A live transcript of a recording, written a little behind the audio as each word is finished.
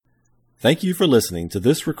Thank you for listening to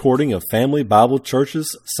this recording of Family Bible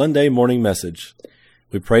Church's Sunday morning message.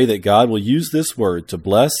 We pray that God will use this word to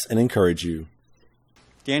bless and encourage you.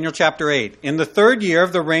 Daniel chapter 8. In the third year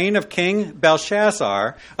of the reign of King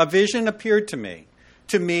Belshazzar, a vision appeared to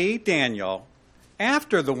me, Daniel,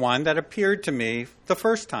 after the one that appeared to me the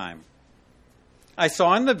first time. I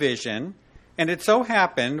saw in the vision, and it so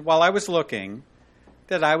happened while I was looking,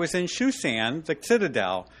 that I was in Shushan, the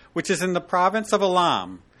citadel, which is in the province of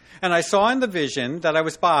Elam. And I saw in the vision that I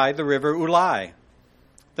was by the river Ulai.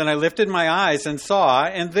 Then I lifted my eyes and saw,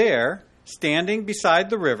 and there, standing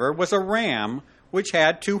beside the river, was a ram which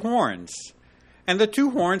had 2 horns. And the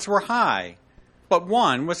 2 horns were high, but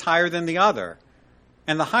one was higher than the other,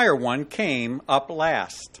 and the higher one came up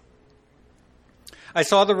last. I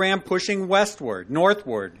saw the ram pushing westward,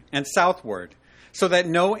 northward, and southward, so that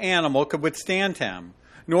no animal could withstand him,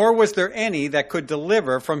 nor was there any that could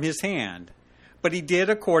deliver from his hand. But he did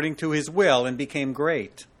according to his will and became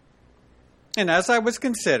great. And as I was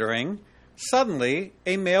considering, suddenly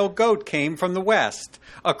a male goat came from the west,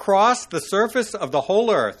 across the surface of the whole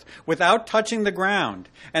earth, without touching the ground,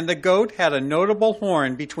 and the goat had a notable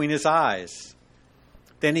horn between his eyes.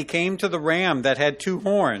 Then he came to the ram that had 2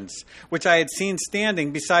 horns, which I had seen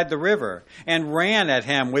standing beside the river, and ran at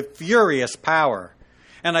him with furious power.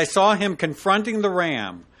 And I saw him confronting the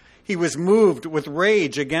ram. He was moved with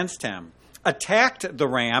rage against him, attacked the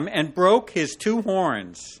ram, and broke his 2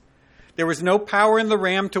 horns. There was no power in the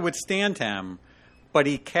ram to withstand him, but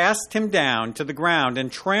he cast him down to the ground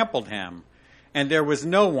and trampled him, and there was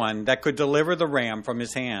no one that could deliver the ram from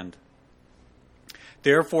his hand.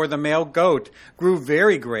 Therefore the male goat grew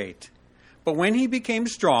very great, but when he became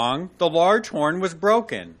strong, the large horn was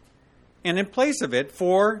broken, and in place of it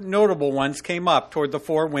 4 notable ones came up toward the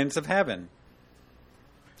 4 winds of heaven.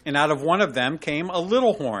 And out of one of them came a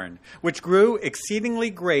little horn, which grew exceedingly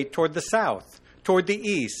great toward the south, toward the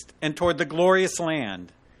east, and toward the glorious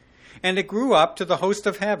land. And it grew up to the host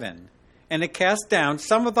of heaven, and it cast down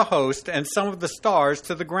some of the host and some of the stars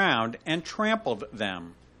to the ground, and trampled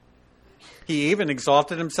them. He even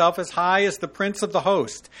exalted himself as high as the prince of the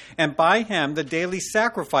host, and by him the daily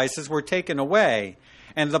sacrifices were taken away,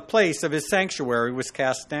 and the place of his sanctuary was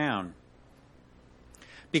cast down.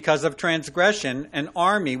 Because of transgression, an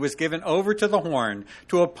army was given over to the horn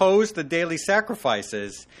to oppose the daily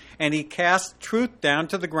sacrifices, and he cast truth down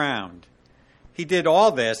to the ground. He did all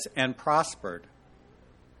this and prospered.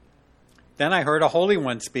 Then I heard a holy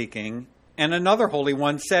one speaking, and another holy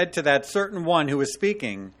one said to that certain one who was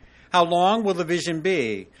speaking, "How long will the vision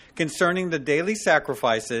be concerning the daily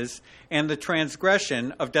sacrifices and the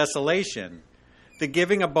transgression of desolation, the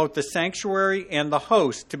giving of both the sanctuary and the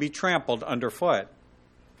host to be trampled underfoot?"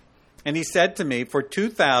 And he said to me, "For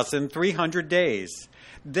 2,300 days,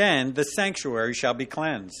 then the sanctuary shall be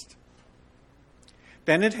cleansed."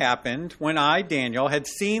 Then it happened, when I, Daniel, had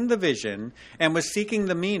seen the vision and was seeking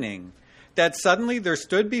the meaning, that suddenly there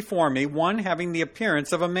stood before me one having the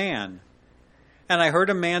appearance of a man. And I heard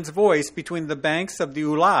a man's voice between the banks of the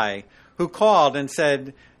Ulai, who called and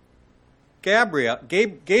said,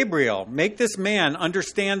 Gabriel, make this man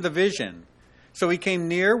understand the vision." So he came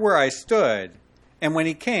near where I stood, and when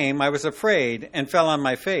he came, I was afraid and fell on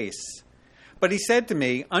my face. But he said to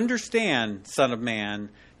me, "Understand, Son of Man,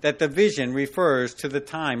 that the vision refers to the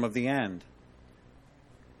time of the end."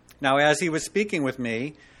 Now as he was speaking with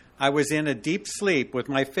me, I was in a deep sleep with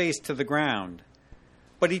my face to the ground.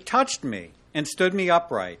 But he touched me and stood me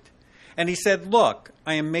upright. And he said, "Look,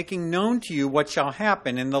 I am making known to you what shall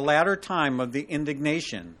happen in the latter time of the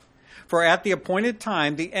indignation. For at the appointed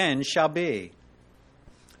time the end shall be.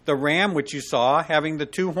 The ram which you saw, having the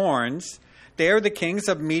 2 horns, they are the kings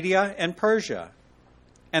of Media and Persia.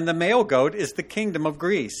 And the male goat is the kingdom of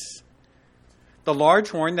Greece. The large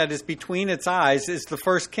horn that is between its eyes is the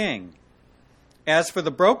first king. As for the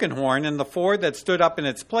broken horn and the 4 that stood up in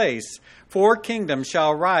its place, 4 kingdoms shall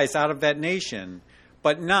arise out of that nation,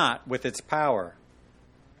 but not with its power.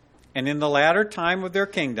 And in the latter time of their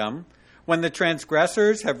kingdom, when the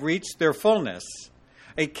transgressors have reached their fullness,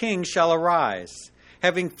 a king shall arise,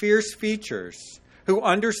 having fierce features, who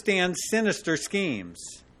understands sinister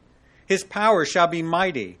schemes. His power shall be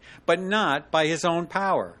mighty, but not by his own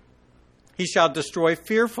power. He shall destroy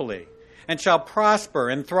fearfully, and shall prosper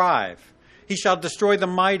and thrive. He shall destroy the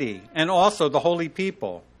mighty, and also the holy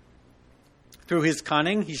people. Through his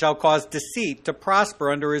cunning he shall cause deceit to prosper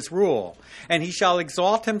under his rule, and he shall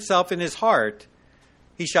exalt himself in his heart.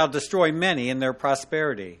 He shall destroy many in their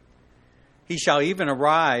prosperity. He shall even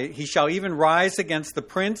rise against the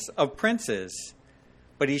prince of princes,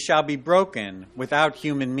 but he shall be broken without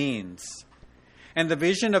human means. and the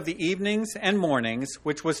vision of the evenings and mornings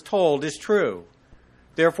which was told is true.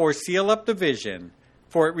 Therefore seal up the vision,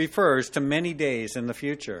 for it refers to many days in the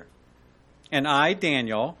future. And I,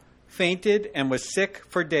 Daniel, fainted and was sick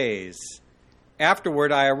for days.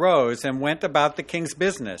 Afterward I arose and went about the king's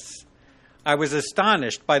business. I was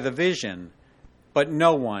astonished by the vision, but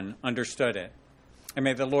no one understood it. And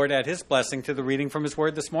may the Lord add his blessing to the reading from his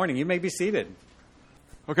word this morning. You may be seated.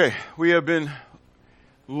 Okay, we have been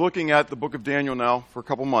looking at the book of Daniel now for a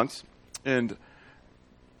couple months, and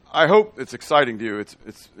I hope it's exciting to you.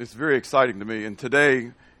 It's very exciting to me, and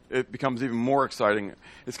today it becomes even more exciting.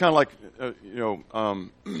 It's kind of like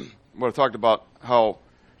what I talked about, how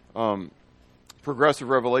progressive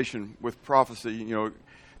revelation with prophecy.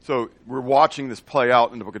 So we're watching this play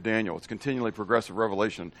out in the book of Daniel. It's continually progressive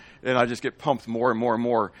revelation, and I just get pumped more and more and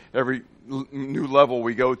more every new level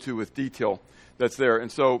we go to with detail that's there.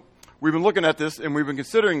 And so we've been looking at this, and we've been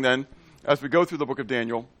considering then, as we go through the book of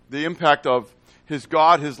Daniel, the impact of his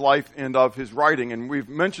God, his life, and of his writing. And we've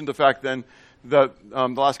mentioned the fact then that the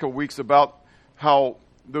last couple of weeks about how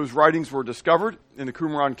those writings were discovered in the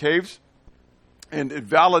Qumran caves, and it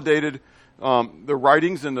validated the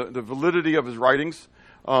writings and the validity of his writings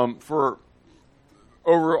for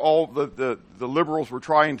over all the liberals were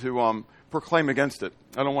trying to proclaim against it.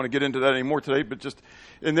 I don't want to get into that anymore today, but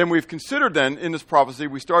and then we've considered then in this prophecy,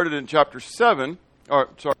 we started in chapter 7,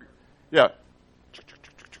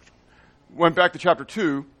 went back to chapter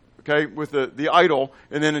 2, okay, with the idol,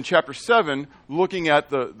 and then in chapter 7, looking at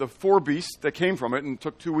the four beasts that came from it, and it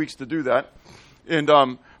took 2 weeks to do that. And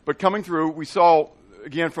but coming through, we saw,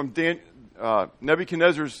 again, from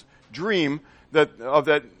Nebuchadnezzar's dream, that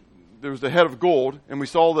there was the head of gold, and we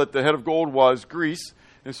saw that the head of gold was Greece,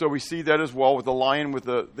 and so we see that as well with the lion with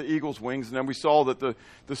the eagle's wings. And then we saw that the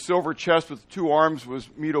silver chest with 2 arms was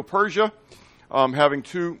Medo-Persia, having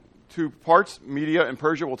two parts, Media and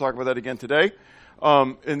Persia. We'll talk about that again today.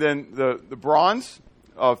 And then the bronze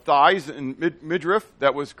of thighs and midriff,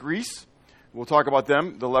 that was Greece. We'll talk about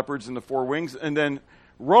them, the leopards and the 4 wings. And then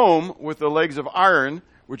Rome with the legs of iron,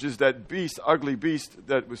 which is that beast, ugly beast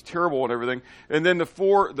that was terrible and everything. And then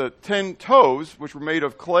the 10 toes, which were made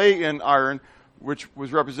of clay and iron, which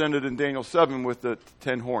was represented in Daniel 7 with the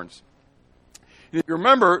 10 horns. If you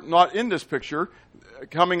remember, not in this picture,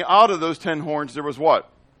 coming out of those 10 horns, there was what?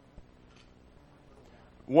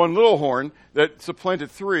 1 little horn that supplanted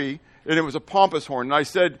 3, and it was a pompous horn. And I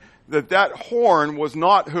said that horn was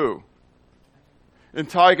not who?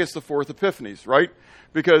 Antiochus IV Epiphanes, right?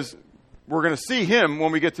 Because we're going to see him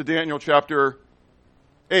when we get to Daniel chapter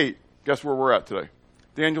 8. Guess where we're at today?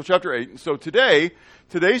 Daniel chapter 8. And so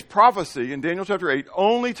today's prophecy in Daniel chapter 8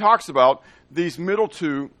 only talks about these middle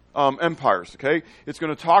 2 empires, okay? It's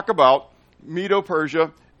going to talk about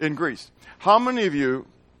Medo-Persia and Greece. How many of you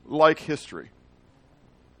like history?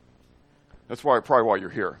 That's probably why you're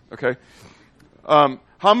here, okay?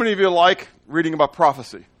 How many of you like reading about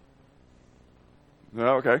prophecy?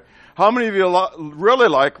 No, okay. How many of you really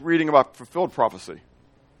like reading about fulfilled prophecy?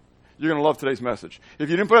 You're going to love today's message. If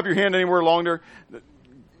you didn't put up your hand anywhere longer,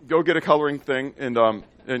 go get a coloring thing and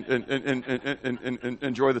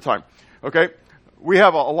enjoy the time. Okay? We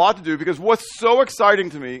have a lot to do, because what's so exciting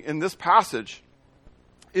to me in this passage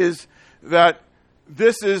is that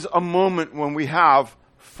this is a moment when we have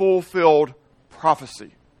fulfilled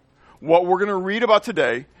prophecy. What we're going to read about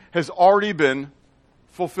today has already been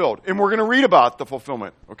fulfilled. And we're going to read about the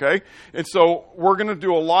fulfillment, okay? And so we're going to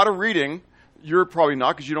do a lot of reading. You're probably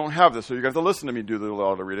not, because you don't have this, so you're going to have to listen to me do a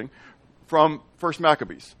lot of reading from First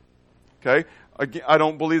Maccabees, okay? Again, I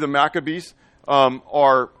don't believe the Maccabees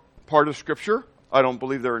are part of Scripture. I don't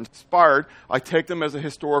believe they're inspired. I take them as a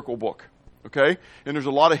historical book, okay? And there's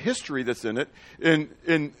a lot of history that's in it.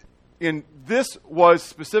 And this was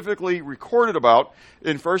specifically recorded about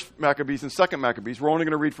in First Maccabees and Second Maccabees. We're only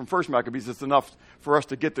going to read from First Maccabees. It's enough for us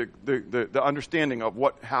to get the understanding of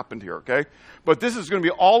what happened here, okay? But this is going to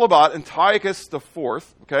be all about Antiochus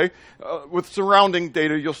IV, okay? With surrounding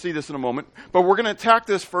data, you'll see this in a moment. But we're going to attack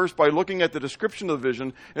this first by looking at the description of the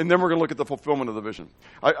vision, and then we're going to look at the fulfillment of the vision.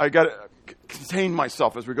 I got to contain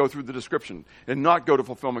myself as we go through the description and not go to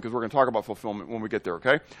fulfillment, because we're going to talk about fulfillment when we get there,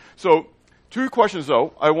 okay? So 2 questions,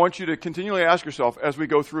 though, I want you to continually ask yourself as we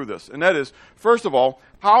go through this. And that is, first of all,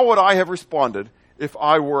 how would I have responded if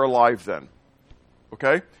I were alive then?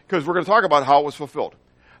 Okay? Because we're going to talk about how it was fulfilled.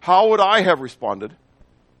 How would I have responded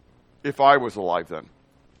if I was alive then?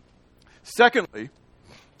 Secondly,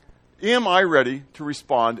 am I ready to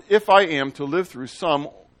respond if I am to live through some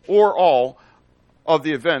or all of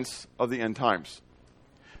the events of the end times?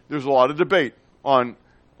 There's a lot of debate on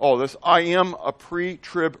I am a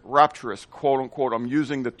pre-trib rapturist, quote unquote. I'm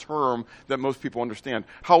using the term that most people understand.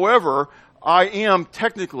 However, I am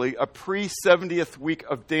technically a pre-70th week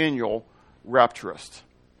of Daniel rapturist.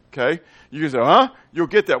 Okay? You can say, huh? You'll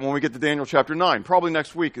get that when we get to Daniel chapter 9. Probably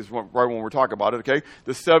next week is right when we're talking about it, okay?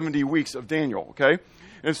 The 70 weeks of Daniel, okay?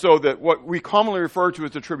 And so that what we commonly refer to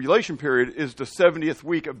as the tribulation period is the 70th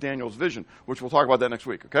week of Daniel's vision, which we'll talk about that next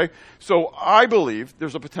week, okay? So I believe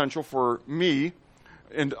there's a potential for me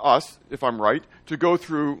and us, if I'm right, to go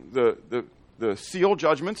through the seal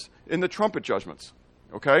judgments and the trumpet judgments,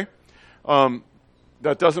 okay?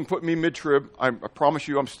 That doesn't put me mid-trib. I promise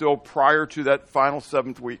you I'm still prior to that final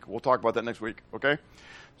 7th week. We'll talk about that next week, okay?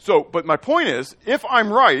 So, but my point is, if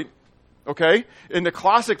I'm right, okay, and the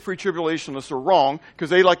classic pre-tribulationists are wrong, because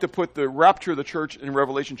they like to put the rapture of the church in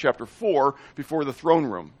Revelation chapter 4 before the throne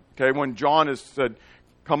room, okay? When John has said,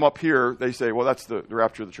 come up here, they say, well, that's the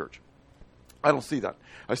rapture of the church. I don't see that.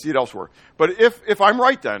 I see it elsewhere. But if I'm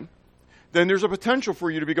right then there's a potential for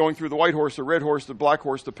you to be going through the white horse, the red horse, the black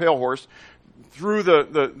horse, the pale horse, through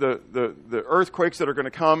the earthquakes that are going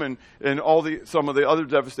to come and some of the other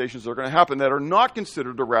devastations that are going to happen that are not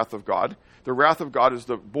considered the wrath of God. The wrath of God is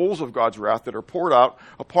the bowls of God's wrath that are poured out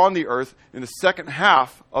upon the earth in the second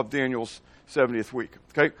half of Daniel's 70th week.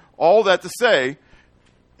 Okay? All that to say,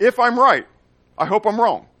 if I'm right, I hope I'm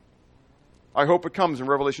wrong. I hope it comes in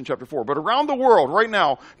Revelation chapter 4. But around the world, right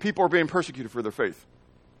now, people are being persecuted for their faith.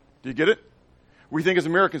 Do you get it? We think as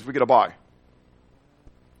Americans we get a bye.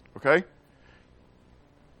 Okay?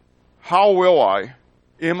 How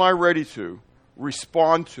am I ready to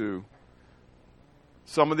respond to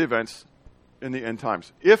some of the events in the end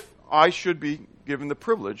times? If I should be given the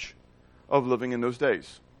privilege of living in those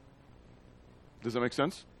days. Does that make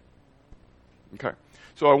sense? Okay.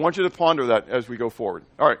 So I want you to ponder that as we go forward.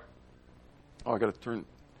 All right. Oh, I got to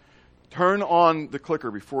turn on the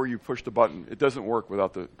clicker before you push the button. It doesn't work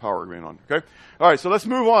without the power being on. Okay? All right, so let's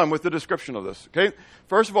move on with the description of this. Okay?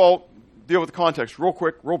 First of all, deal with the context real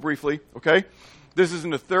quick, real briefly. Okay? This is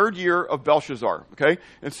in the 3rd year of Belshazzar. Okay?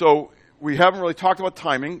 And so we haven't really talked about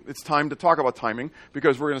timing. It's time to talk about timing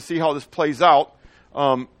because we're going to see how this plays out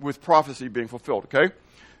with prophecy being fulfilled. Okay?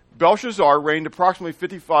 Belshazzar reigned approximately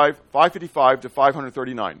 555 to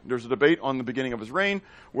 539. There's a debate on the beginning of his reign,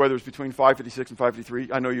 whether it's between 556 and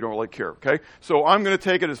 553. I know you don't really care, okay? So I'm going to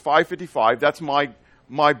take it as 555. That's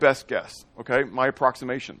my best guess, okay? My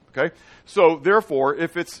approximation, okay? So therefore,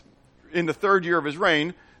 if it's in the 3rd year of his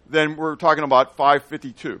reign, then we're talking about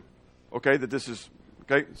 552, okay? That this is,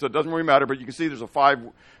 okay? So it doesn't really matter, but you can see there's a 5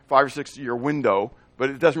 or 6 year window, but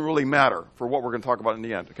it doesn't really matter for what we're going to talk about in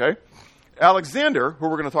the end, okay? Alexander, who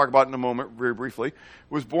we're going to talk about in a moment very briefly,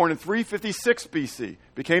 was born in 356 BC,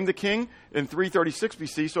 became the king in 336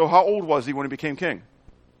 BC. So how old was he when he became king?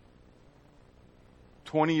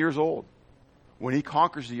 20 years old. When he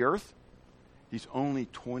conquers the earth, he's only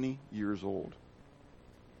 20 years old.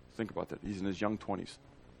 Think about that. He's in his young 20s.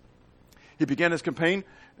 He began his campaign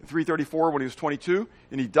in 334 when he was 22,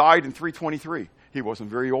 and he died in 323. He wasn't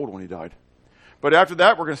very old when he died. But after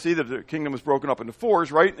that, we're going to see that the kingdom was broken up into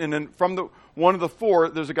 4s, right? And then from one of the 4,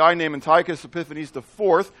 there's a guy named Antiochus Epiphanes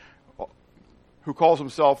IV, who calls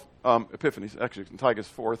himself Epiphanes. Actually, Antiochus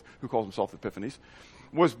IV, who calls himself Epiphanes,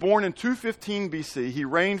 was born in 215 BC. He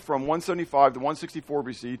reigned from 175 to 164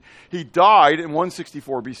 BC. He died in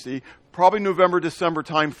 164 BC, probably November, December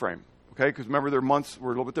time frame. Okay, because remember their months were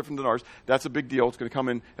a little bit different than ours. That's a big deal. It's going to come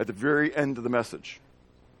in at the very end of the message.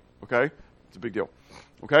 Okay, it's a big deal.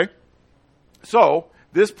 Okay. So,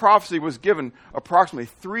 this prophecy was given approximately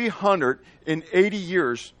 380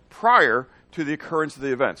 years prior to the occurrence of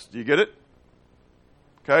the events. Do you get it?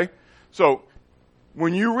 Okay? So,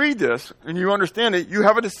 when you read this and you understand it, you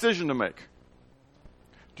have a decision to make.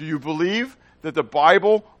 Do you believe that the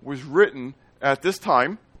Bible was written at this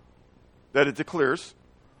time, that it declares,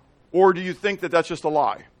 or do you think that that's just a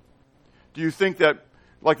lie? Do you think that,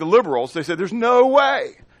 like the liberals, they say there's no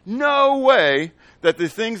way that the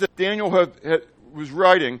things that Daniel was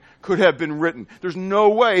writing could have been written. There's no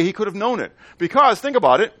way he could have known it. Because, think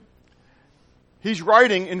about it, he's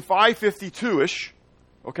writing in 552-ish,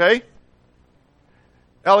 okay?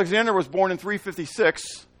 Alexander was born in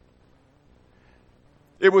 356.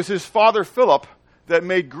 It was his father Philip that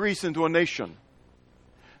made Greece into a nation.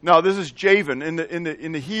 Now, this is Javan. In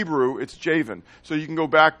the Hebrew, it's Javan. So you can go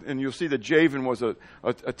back and you'll see that Javan was a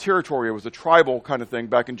territory. It was a tribal kind of thing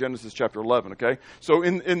back in Genesis chapter 11, okay? So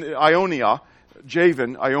in Ionia,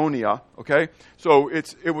 Javan, Ionia, okay? So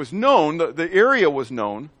it was known, the area was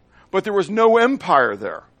known, but there was no empire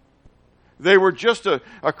there. They were just a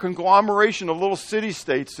conglomeration of little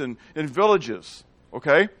city-states and villages,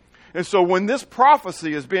 okay? And so when this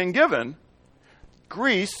prophecy is being given,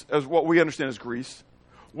 Greece, as what we understand as Greece,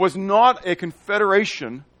 was not a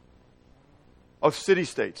confederation of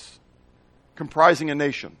city-states comprising a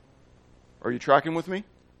nation. Are you tracking with me?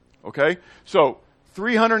 Okay? So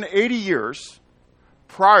 380 years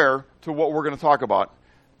prior to what we're going to talk about,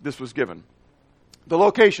 this was given. The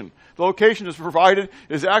location. The location is provided,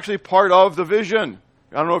 is actually part of the vision.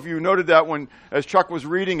 I don't know if you noted that when, as Chuck was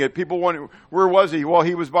reading it, people wondered, where was he? Well,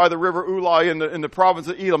 he was by the river Ulai in the province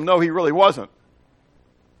of Elam. No, he really wasn't.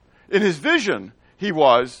 In his vision, he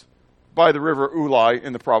was by the river Ulai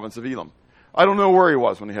in the province of Elam. I don't know where he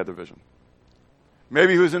was when he had the vision.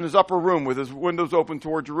 Maybe he was in his upper room with his windows open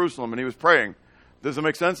toward Jerusalem and he was praying. Does it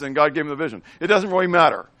make sense? And God gave him the vision. It doesn't really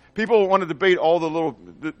matter. People want to debate all the little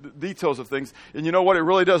the details of things, and you know what? It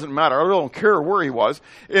really doesn't matter. I really don't care where he was.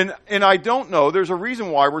 And I don't know. There's a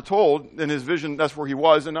reason why we're told in his vision that's where he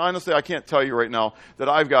was. And honestly, I can't tell you right now that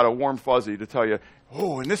I've got a warm fuzzy to tell you,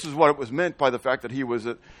 oh, and this is what it was meant by the fact that he was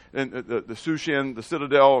in the Shushan, the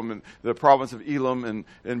citadel, and the province of Elam,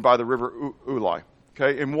 and by the river Ulai.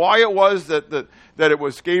 Okay, and why it was that it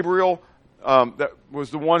was Gabriel that was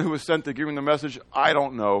the one who was sent to give him the message, I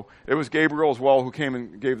don't know. It was Gabriel as well who came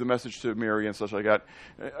and gave the message to Mary and such like that.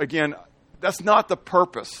 Again, that's not the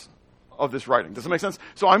purpose of this writing. Does that make sense?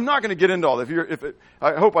 So I'm not going to get into all that.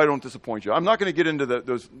 I hope I don't disappoint you. I'm not going to get into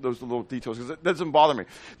those little details because it doesn't bother me.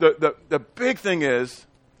 The big thing is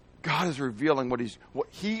God is revealing what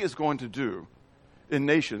He is going to do in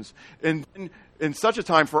nations in such a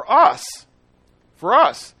time for us,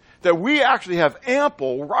 that we actually have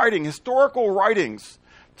ample writing, historical writings,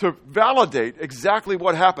 to validate exactly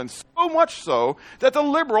what happened. So much so that the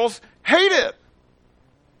liberals hate it.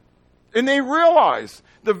 And they realize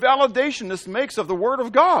the validation this makes of the Word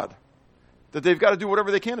of God, that they've got to do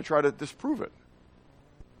whatever they can to try to disprove it.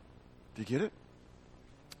 Do you get it?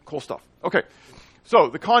 Cool stuff. Okay, so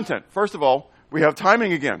the content. First of all, we have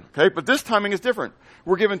timing again, okay? But this timing is different.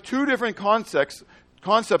 We're given two different concepts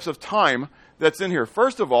of time that's in here.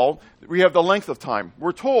 First of all, we have the length of time.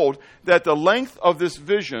 We're told that the length of this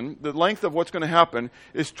vision, the length of what's going to happen,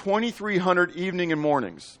 is 2,300 evening and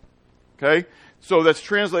mornings. Okay? So that's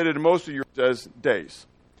translated in most of yours as days.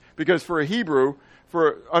 Because for a Hebrew,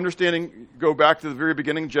 for understanding, go back to the very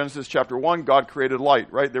beginning, Genesis chapter 1, God created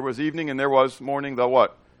light, right? There was evening and there was morning, the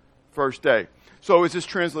what? First day. So it's just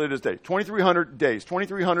translated as day. 2,300 days,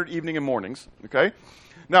 2,300 evening and mornings. Okay?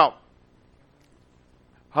 Now,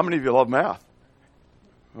 how many of you love math?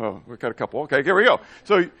 Oh, we've got a couple. Okay, here we go.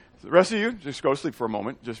 So the rest of you, just go to sleep for a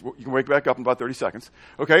moment. You can wake back up in about 30 seconds.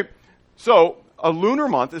 Okay, so a lunar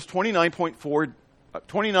month is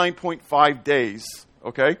 29.5 days,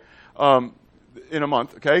 okay, in a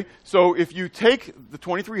month, okay? So if you take the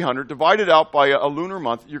 2,300, divide it out by a lunar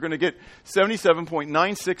month, you're going to get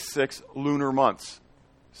 77.966 lunar months.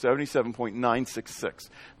 77.966.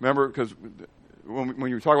 Remember, because when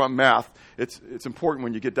you talk about math, it's important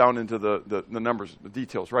when you get down into the numbers, the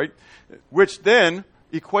details, right? Which then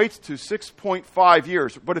equates to 6.5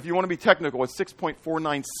 years. But if you want to be technical, it's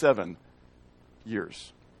 6.497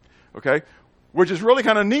 years. Okay? Which is really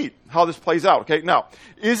kind of neat how this plays out. Okay? Now,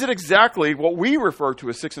 is it exactly what we refer to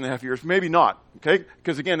as 6.5 years? Maybe not. Okay?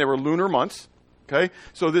 Because again, they were lunar months. Okay?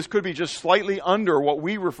 So this could be just slightly under what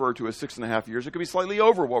we refer to as 6.5 years. It could be slightly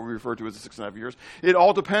over what we refer to as 6.5 years. It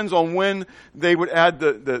all depends on when they would add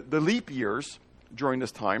the leap years during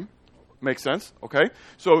this time. Makes sense? Okay?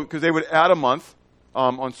 So, because they would add a month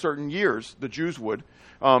on certain years, the Jews would.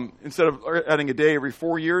 Instead of adding a day every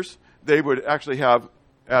 4 years, they would actually add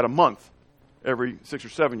a month every 6 or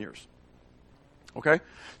 7 years. Okay?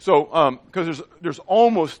 So, because there's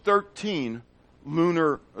almost 13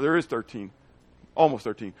 almost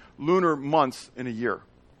 13 lunar months in a year.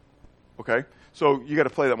 Okay? So you got to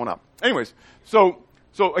play that one up. Anyways, so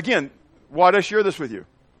again, why did I share this with you?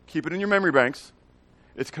 Keep it in your memory banks.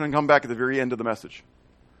 It's going to come back at the very end of the message,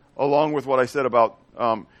 along with what I said about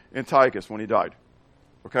Antiochus when he died.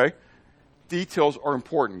 Okay? Details are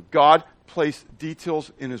important. God placed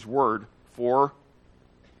details in His Word for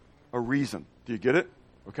a reason. Do you get it?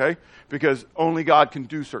 Okay? Because only God can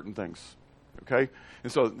do certain things. Okay?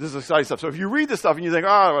 And so this is exciting stuff. So if you read this stuff and you think,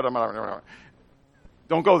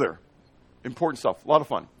 don't go there. Important stuff. A lot of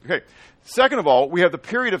fun. Okay. Second of all, we have the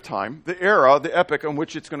period of time, the era, the epoch on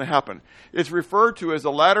which it's going to happen. It's referred to as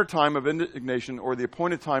the latter time of indignation or the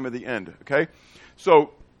appointed time of the end. Okay?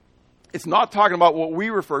 So it's not talking about what we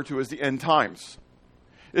refer to as the end times.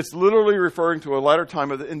 It's literally referring to a latter time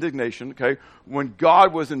of the indignation, okay, when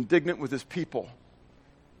God was indignant with His people.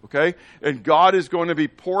 Okay? And God is going to be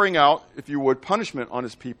pouring out, if you would, punishment on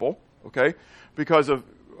His people, okay, because of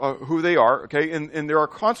who they are, okay? And there are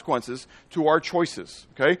consequences to our choices,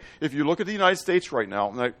 okay? If you look at the United States right now,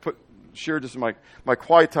 and I shared this in my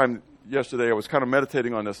quiet time yesterday, I was kind of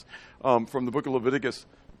meditating on this from the book of Leviticus,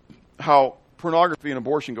 how pornography and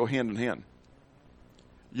abortion go hand in hand.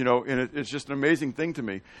 You know, and it's just an amazing thing to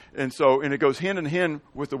me. And it goes hand in hand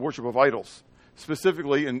with the worship of idols.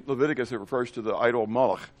 Specifically in Leviticus, it refers to the idol of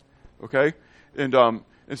Moloch, okay? And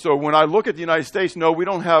so when I look at the United States, no, we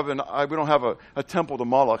don't have a temple to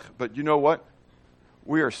Moloch, but you know what?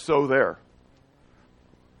 We are so there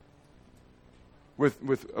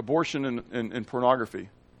with abortion and pornography,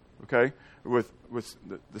 okay? With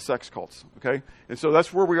the sex cults, okay? And so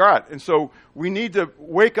that's where we are at. And so we need to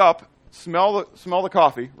wake up, smell the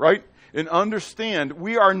coffee, right? And understand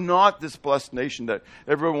we are not this blessed nation that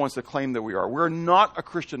everyone wants to claim that we are. We're not a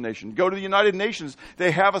Christian nation. Go to the United Nations,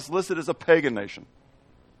 they have us listed as a pagan nation.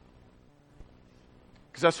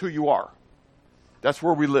 Because that's who you are. That's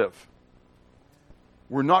where we live.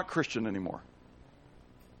 We're not Christian anymore.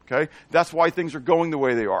 Okay? That's why things are going the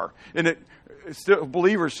way they are. And still,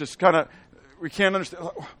 believers just kind of, we can't understand,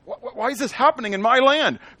 why is this happening in my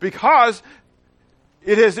land? Because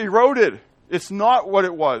it has eroded. It's not what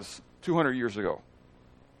it was 200 years ago.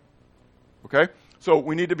 Okay? So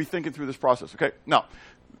we need to be thinking through this process. Okay? Now,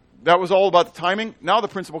 that was all about the timing. Now the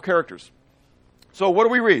principal characters. So what do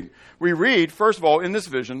we read? We read, first of all, in this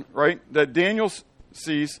vision, right, that Daniel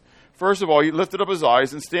sees, first of all, he lifted up his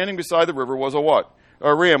eyes, and standing beside the river was a what?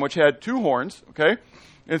 A ram, which had two horns, okay?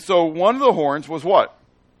 And so one of the horns was what?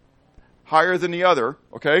 Higher than the other,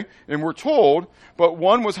 okay? And we're told, but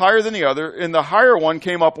one was higher than the other, and the higher one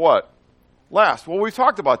came up what? Last. Well, we've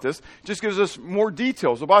talked about this. It just gives us more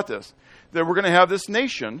details about this. That we're going to have this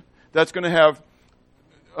nation that's going to have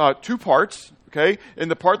two parts, okay? And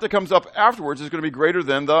the part that comes up afterwards is going to be greater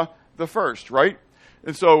than the first, right?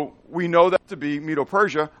 And so we know that to be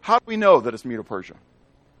Medo-Persia. How do we know that it's Medo-Persia?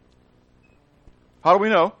 How do we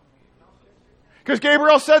know? Because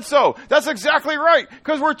Gabriel said so. That's exactly right.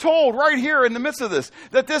 Because we're told right here in the midst of this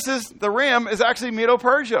that the ram is actually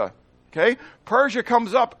Medo-Persia. Okay? Persia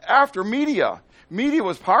comes up after Media. Media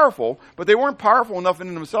was powerful, but they weren't powerful enough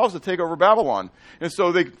in themselves to take over Babylon. And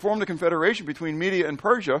so they formed a confederation between Media and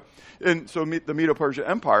Persia, and so the Medo-Persia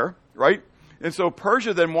Empire, right? And so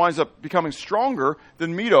Persia then winds up becoming stronger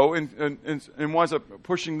than Medo and winds up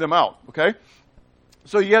pushing them out, okay?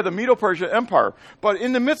 So you have the Medo-Persia Empire. But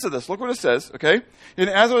in the midst of this, look what it says, okay? And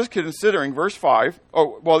as I was considering, verse 5,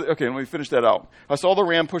 let me finish that out. I saw the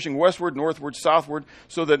ram pushing westward, northward, southward,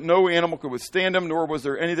 so that no animal could withstand him, nor was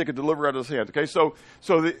there any that could deliver out of his hand, okay? So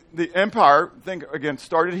the empire, think again,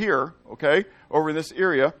 started here, okay, over in this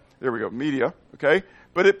area. There we go, Media, okay?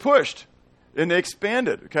 But it pushed, and they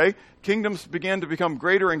expanded, okay? Kingdoms began to become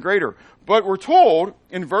greater and greater. But we're told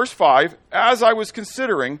in verse 5, as I was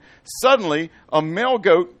considering, suddenly a male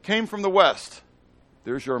goat came from the west.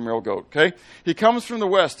 There's your male goat, okay? He comes from the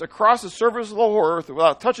west, across the surface of the earth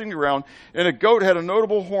without touching the ground, and a goat had a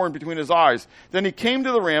notable horn between his eyes. Then he came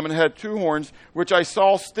to the ram and had two horns, which I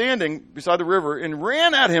saw standing beside the river, and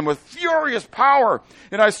ran at him with furious power.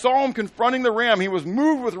 And I saw him confronting the ram. He was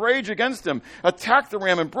moved with rage against him, attacked the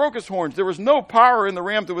ram, and broke his horns. There was no power in the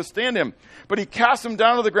ram to withstand him. But he cast him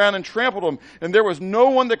down to the ground and trampled him, and there was no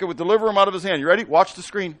one that could deliver him out of his hand. You ready? Watch the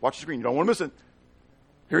screen. Watch the screen. You don't want to miss it.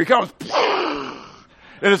 Here he comes.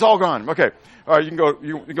 And it's all gone. Okay. All right, you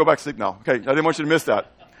can go back to sleep now. Okay. I didn't want you to miss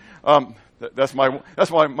that. That's my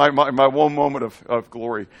one moment of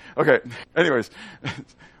glory. Okay. Anyways.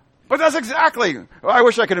 But that's exactly, I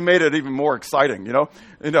wish I could have made it even more exciting,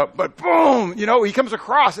 but boom, he comes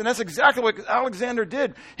across, and that's exactly what Alexander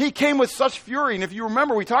did. He came with such fury, and if you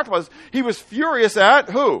remember, we talked about this, he was furious at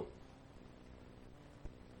who?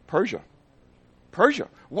 Persia.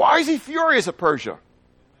 Why is he furious at Persia?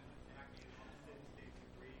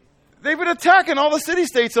 They've been attacking all the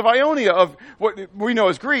city-states of Ionia, of what we know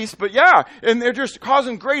as Greece, but yeah, and they're just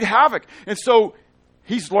causing great havoc. And so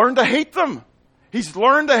he's learned to hate them.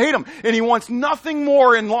 And he wants nothing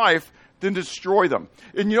more in life than to destroy them.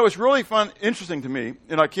 And it's really interesting to me,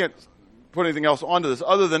 and I can't put anything else onto this,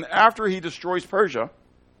 other than after he destroys Persia,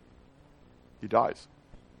 he dies.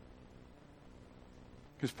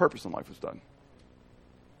 His purpose in life is done.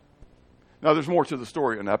 Now, there's more to the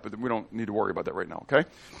story on that, but we don't need to worry about that right now, okay?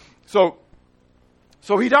 So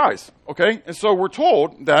he dies, okay? And so we're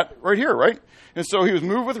told that right here, right? And so he was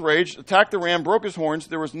moved with rage, attacked the ram, broke his horns.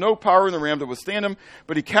 There was no power in the ram to withstand him,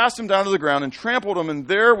 but he cast him down to the ground and trampled him, and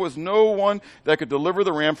there was no one that could deliver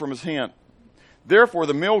the ram from his hand. Therefore,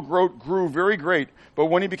 the male goat grew very great, but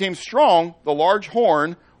when he became strong, the large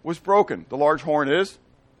horn was broken. The large horn is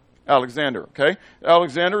Alexander. Okay?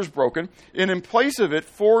 Alexander is broken. And in place of it,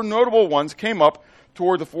 4 notable ones came up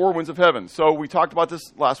toward the 4 winds of heaven. So we talked about this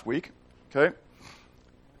last week. Okay?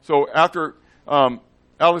 So after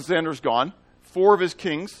Alexander's gone, 4 of his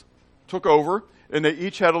kings took over, and they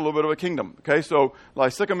each had a little bit of a kingdom. Okay? So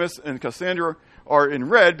Lysicamus and Cassandra are in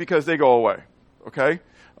red because they go away. Okay?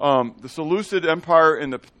 The Seleucid Empire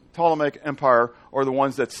and the Ptolemaic Empire are the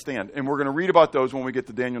ones that stand. And we're going to read about those when we get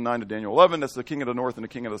to Daniel 9 to Daniel 11. That's the king of the north and the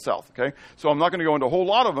king of the south. Okay? So I'm not going to go into a whole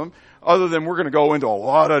lot of them, other than we're going to go into a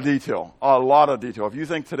lot of detail. A lot of detail. If you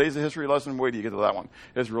think today's a history lesson, wait till you get to that one.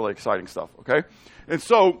 It's really exciting stuff. Okay? And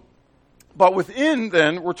so, but within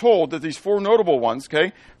then, we're told that these 4 notable ones,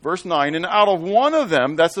 okay, verse 9, and out of one of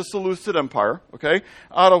them, that's the Seleucid Empire, okay,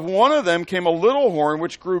 out of one of them came a little horn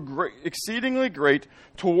which grew exceedingly great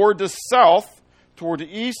toward the south, toward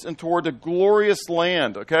the east, and toward the glorious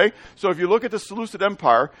land, okay? So if you look at the Seleucid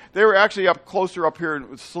Empire, they were actually closer up here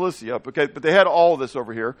in Cilicia, okay, but they had all of this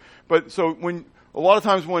over here. But so a lot of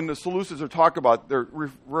times when the Seleucids are talked about, they're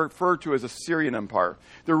referred to as a Syrian Empire.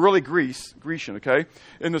 They're really Grecian, okay?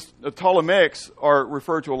 And the Ptolemaics are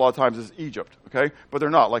referred to a lot of times as Egypt, okay? But they're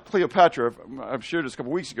not. Like Cleopatra, I've shared this a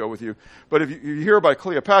couple weeks ago with you, but if you hear about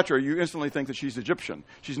Cleopatra, you instantly think that she's Egyptian.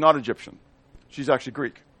 She's not Egyptian. She's actually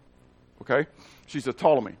Greek, okay? She's a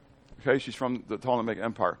Ptolemy. Okay, she's from the Ptolemaic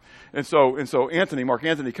Empire, and so Mark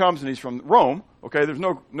Antony comes, and he's from Rome. Okay, there's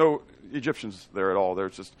no Egyptians there at all.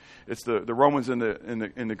 There's just it's the Romans and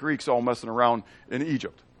the Greeks all messing around in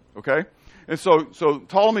Egypt. Okay, and so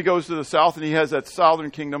Ptolemy goes to the south, and he has that southern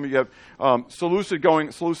kingdom. You have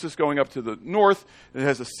Seleucus going up to the north. It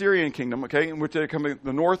has a Syrian kingdom. Okay, in which they come in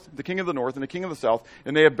the north, the king of the north, and the king of the south,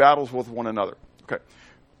 and they have battles with one another. Okay,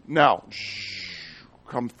 now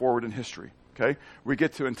come forward in history. Okay, we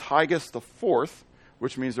get to Antiochus IV,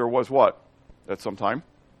 which means there was what at some time?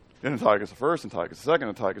 In Antiochus I, Antiochus II,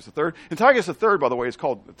 Antiochus III. Antiochus III, by the way, is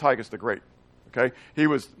called Antiochus the Great. Okay, he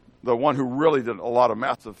was the one who really did a lot of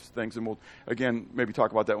massive things, and we'll again maybe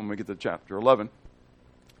talk about that when we get to chapter 11.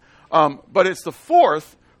 But it's the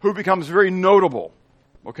 4th who becomes very notable.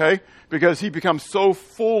 Okay, because he becomes so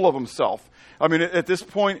full of himself. I mean, at this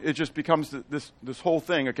point, it just becomes this whole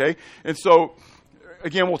thing. Okay, and so.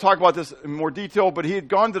 Again, we'll talk about this in more detail, but he had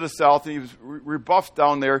gone to the south, and he was rebuffed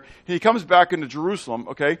down there. He comes back into Jerusalem,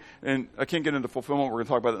 okay? And I can't get into fulfillment. We're going to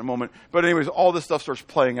talk about that in a moment. But anyways, all this stuff starts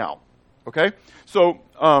playing out, okay? So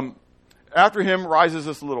after him rises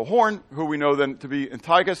this little horn, who we know then to be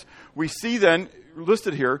Antiochus. We see then,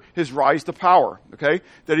 listed here, his rise to power, okay?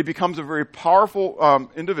 That he becomes a very powerful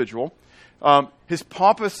individual. His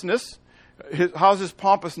pompousness, how's his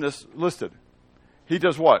pompousness listed? He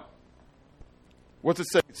does what? What's it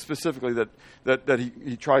say specifically that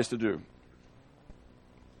he tries to do?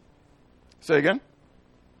 Say again?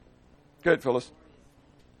 Go ahead, Phyllis.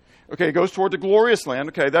 Okay, he goes toward the glorious land.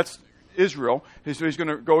 Okay, that's Israel. So he's going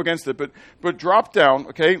to go against it. But drop down,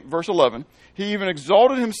 okay, verse 11. He even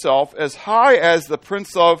exalted himself as high as the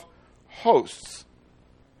Prince of Hosts.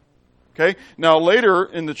 Okay, now later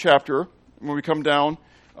in the chapter, when we come down,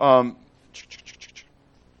 my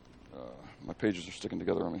pages are sticking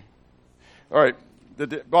together on me. All right.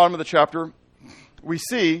 The bottom of the chapter, we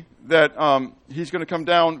see that he's going to come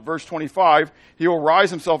down, verse 25. He will rise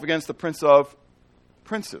himself against the prince of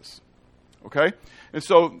princes. Okay? And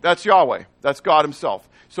so that's Yahweh. That's God himself.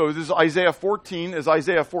 So this is Isaiah 14, as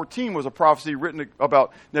Isaiah 14 was a prophecy written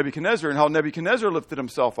about Nebuchadnezzar and how Nebuchadnezzar lifted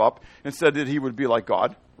himself up and said that he would be like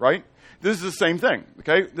God, right? This is the same thing,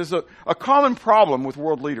 okay? This is a common problem with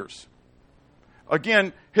world leaders.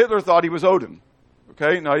 Again, Hitler thought he was Odin.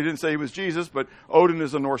 Okay, now he didn't say he was Jesus, but Odin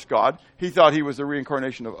is a Norse god. He thought he was the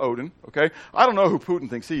reincarnation of Odin. Okay, I don't know who Putin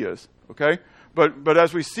thinks he is. Okay, but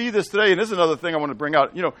as we see this today, and this is another thing I want to bring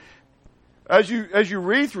out. You know, as you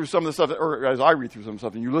read through some of the stuff, or as I read through some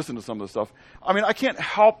stuff, and you listen to some of the stuff, I mean, I can't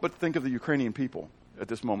help but think of the Ukrainian people at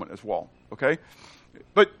this moment as well. Okay,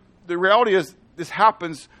 but the reality is this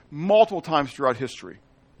happens multiple times throughout history.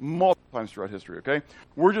 Okay,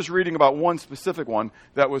 we're just reading about one specific one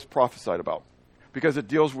that was prophesied about. Because it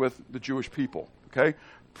deals with the Jewish people, okay?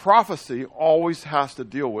 Prophecy always has to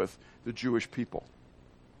deal with the Jewish people.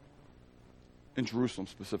 In Jerusalem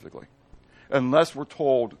specifically. Unless we're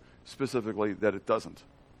told specifically that it doesn't,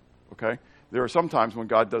 okay? There are some times when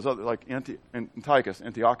God does other, like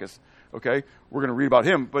Antiochus, okay? We're going to read about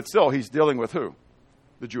him, but still he's dealing with who?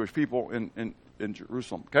 The Jewish people in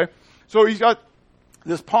Jerusalem, okay? So he's got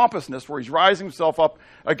this pompousness where he's rising himself up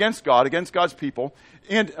against God, against God's people,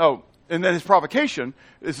 and then his provocation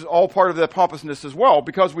is all part of that pompousness as well,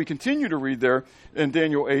 because we continue to read there in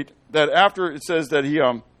Daniel 8 that after it says that he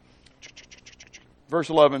verse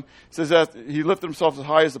 11, says that he lifted himself as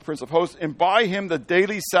high as the Prince of Hosts, and by him the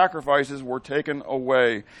daily sacrifices were taken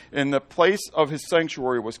away, and the place of his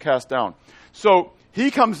sanctuary was cast down. So he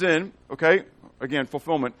comes in, okay, again,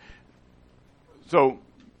 fulfillment. So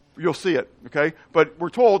you'll see it, okay? But we're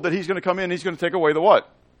told that he's going to come in, he's going to take away the what?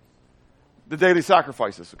 The daily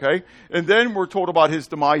sacrifices, okay? And then we're told about his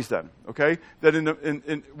demise then, okay?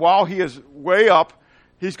 That while he is way up,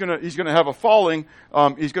 he's going to have a falling,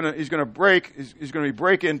 he's going to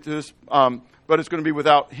break into this, but it's going to be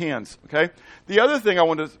without hands, okay? The other thing I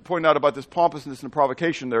want to point out about this pompousness and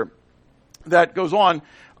provocation there that goes on,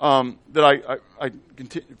 that I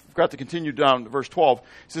forgot to continue down to verse 12. It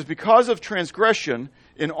says, because of transgression,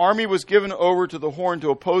 an army was given over to the horn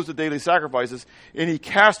to oppose the daily sacrifices, and he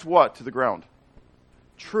cast what to the ground?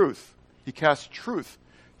 Truth. He cast truth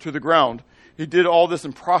to the ground. He did all this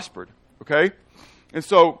and prospered, okay? And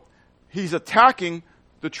so he's attacking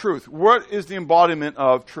the truth. What is the embodiment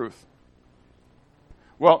of truth?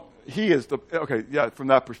 Well, he is from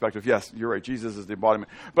that perspective, yes, you're right. Jesus is the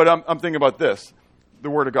embodiment. But I'm thinking about this, the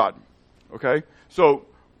Word of God, okay? So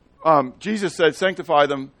Jesus said, sanctify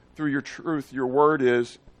them through your truth. Your word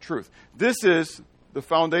is truth. This is the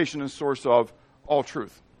foundation and source of all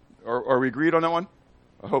truth. Are we agreed on that one?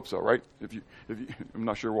 I hope so, right? If you, I'm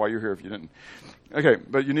not sure why you're here if you didn't. Okay,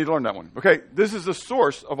 but you need to learn that one. Okay, this is the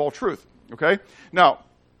source of all truth. Okay, now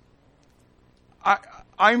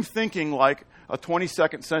I'm thinking like a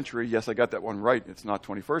 22nd century. Yes, I got that one right. It's not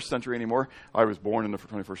 21st century anymore. I was born in the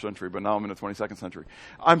 21st century, but now I'm in the 22nd century.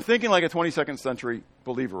 I'm thinking like a 22nd century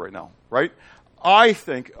believer right now, right? I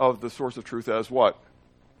think of the source of truth as what?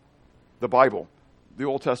 The Bible, the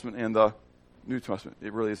Old Testament and the New Testament.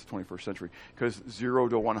 It really is the 21st century because 0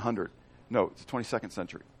 to 100. No, it's the 22nd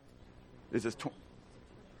century. Is this?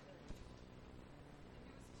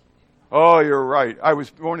 Oh, you're right. I was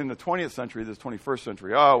born in the 20th century. This is 21st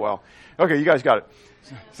century. Oh, well. Okay, you guys got it.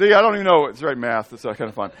 See, I don't even know. It's right, math. It's kind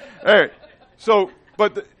of fun. All right. So,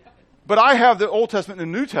 but I have the Old Testament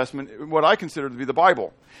and the New Testament, what I consider to be the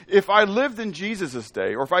Bible. If I lived in Jesus'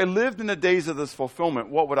 day, or if I lived in the days of this fulfillment,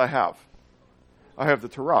 what would I have? I have the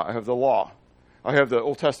Torah. I have the law. I have the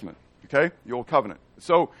Old Testament. Okay, the Old Covenant.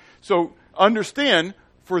 So understand,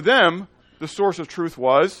 for them, the source of truth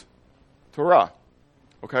was Torah.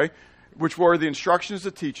 Okay, which were the instructions,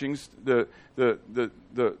 the teachings, the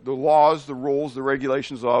laws, the rules, the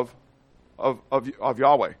regulations of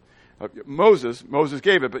Yahweh. Moses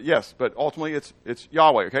gave it, but ultimately it's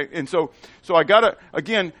Yahweh. Okay, and so I gotta,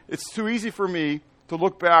 again, it's too easy for me to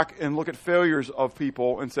look back and look at failures of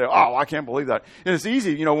people and say, oh, I can't believe that. And it's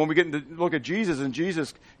easy, when we get to look at Jesus and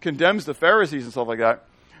Jesus condemns the Pharisees and stuff like that.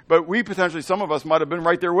 But we potentially, some of us might have been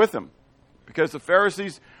right there with him because the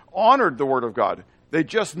Pharisees honored the Word of God. They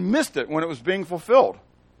just missed it when it was being fulfilled.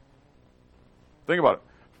 Think about it.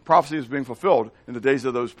 Prophecy was being fulfilled in the days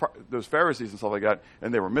of those Pharisees and stuff like that,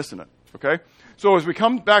 and they were missing it. Okay? So as we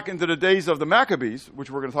come back into the days of the Maccabees, which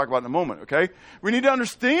we're going to talk about in a moment, okay, we need to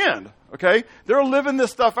understand, okay, they're living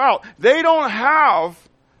this stuff out. They don't have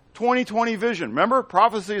 20/20 vision. Remember,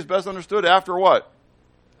 prophecy is best understood after what?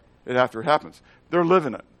 After it happens. They're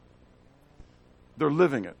living it. They're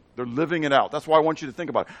living it. They're living it out. That's why I want you to think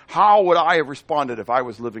about it. How would I have responded if I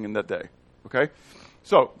was living in that day? Okay?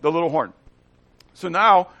 So, the little horn. So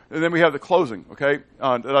now, and then we have the closing, okay?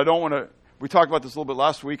 That I don't want to, we talked about this a little bit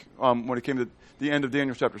last week when it came to the end of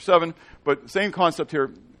Daniel chapter 7, but same concept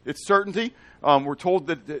here. It's certainty. We're told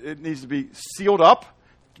that it needs to be sealed up,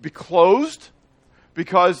 to be closed,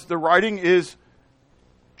 because the writing is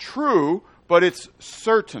true, but it's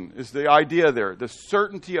certain, is the idea there. The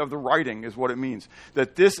certainty of the writing is what it means,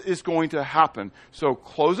 that this is going to happen. So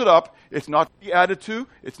close it up. It's not to be added to.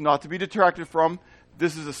 It's not to be detracted from.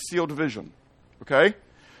 This is a sealed vision. Okay?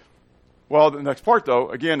 Well, the next part, though,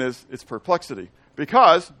 again, is it's perplexity.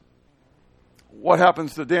 Because what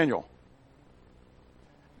happens to Daniel?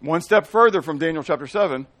 One step further from Daniel chapter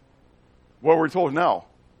 7, what we're told now.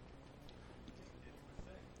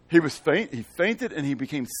 He fainted and he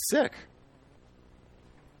became sick.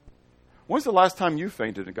 When's the last time you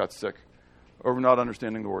fainted and got sick over not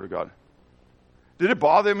understanding the Word of God? Did it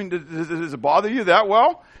bother? I mean, does it bother you that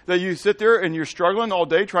well that you sit there and you're struggling all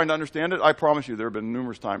day trying to understand it? I promise you, there have been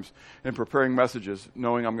numerous times in preparing messages,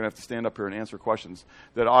 knowing I'm going to have to stand up here and answer questions,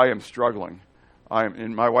 that I am struggling.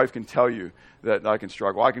 And my wife can tell you that I can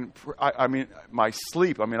struggle. I mean, my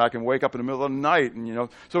sleep. I mean, I can wake up in the middle of the night, and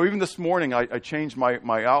So even this morning, I changed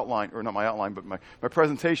my outline, or not my outline, but my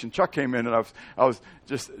presentation. Chuck came in, and I was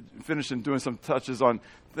just finishing doing some touches on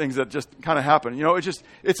things that just kind of happened.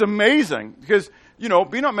 It's amazing because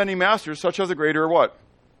be not many masters, such as the greater what?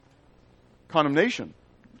 Condemnation.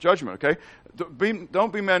 judgment, okay?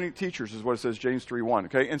 Don't be many teachers is what it says, James 3:1,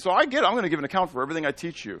 okay? And so I'm going to give an account for everything I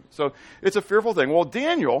teach you. So it's a fearful thing. Well,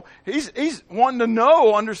 Daniel, he's wanting to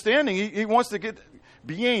know, understanding. He wants to get,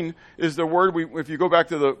 being is the word, if you go back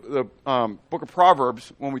to the book of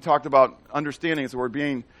Proverbs, when we talked about understanding, it's the word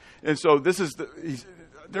being. And so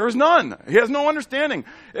there is none. He has no understanding.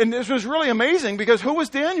 And this was really amazing because who was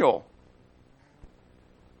Daniel?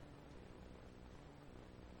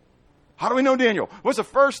 How do we know Daniel? What's the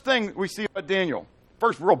first thing we see about Daniel?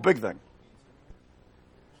 First real big thing.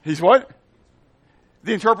 He's what?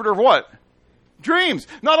 The interpreter of what? Dreams.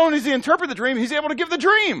 Not only does he interpret the dream, he's able to give the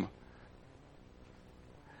dream.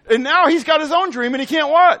 And now he's got his own dream and he can't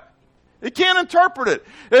what? He can't interpret it.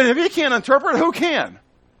 And if he can't interpret it, who can?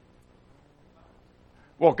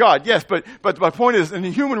 Well, God, yes, but my point is, in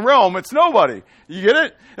the human realm, it's nobody. You get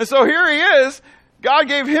it? And so here he is. God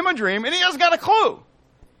gave him a dream and he hasn't got a clue.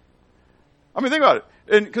 I mean, think about it.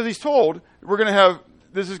 And because he's told,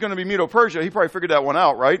 this is going to be Medo-Persia. He probably figured that one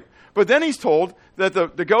out, right? But then he's told that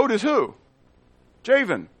the goat is who?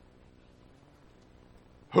 Javan.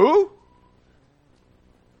 Who?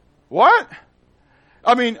 What?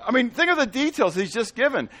 I mean, think of the details he's just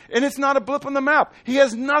given. And it's not a blip on the map. He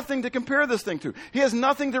has nothing to compare this thing to. He has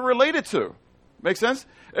nothing to relate it to. Make sense?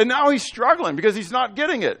 And now he's struggling because he's not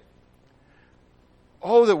getting it.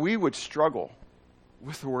 Oh, that we would struggle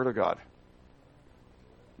with the Word of God.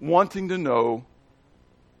 Wanting to know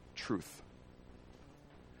truth.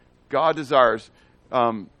 God desires,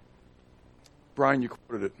 Brian, you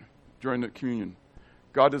quoted it during the communion.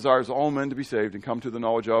 God desires all men to be saved and come to the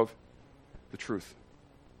knowledge of the truth.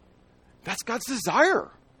 That's God's desire.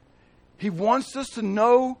 He wants us to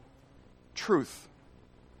know truth.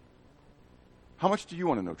 How much do you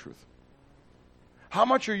want to know truth? How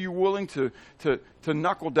much are you willing to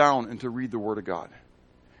knuckle down and to read the Word of God?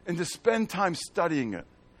 And to spend time studying it?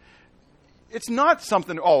 It's not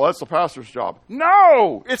something, that's the pastor's job.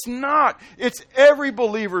 No, it's not. It's every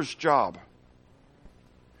believer's job.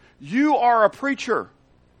 You are a preacher.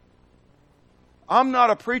 I'm not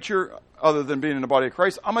a preacher other than being in the body of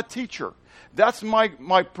Christ. I'm a teacher. That's my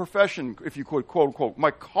profession, if you could, quote unquote,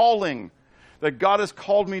 my calling. That God has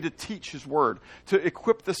called me to teach His Word, to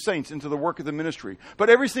equip the saints into the work of the ministry.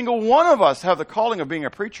 But every single one of us have the calling of being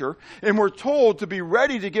a preacher, and we're told to be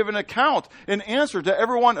ready to give an account, an answer to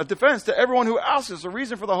everyone, a defense to everyone who asks us, a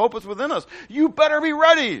reason for the hope that's within us. You better be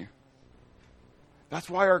ready. That's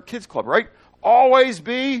why our kids club, right? Always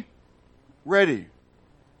be ready.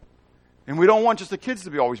 And we don't want just the kids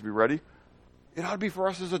to always be ready. It ought to be for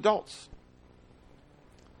us as adults.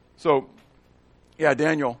 So, yeah,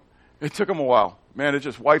 Daniel. It took him a while. Man, it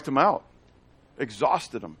just wiped him out.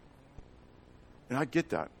 Exhausted him. And I get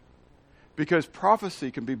that. Because prophecy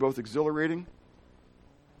can be both exhilarating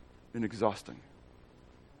and exhausting.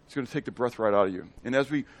 It's going to take the breath right out of you. And as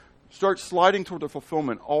we start sliding toward the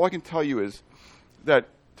fulfillment, all I can tell you is that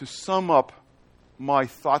to sum up my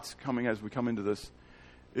thoughts coming as we come into this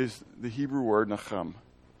is the Hebrew word nachem.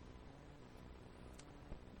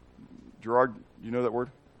 Gerard, you know that word?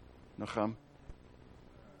 Nachem?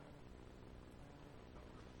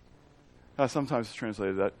 Sometimes it's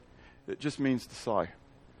translated that. It just means to sigh.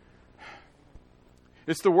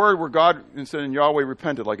 It's the word where God said in Yahweh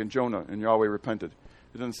repented, like in Jonah, and Yahweh repented.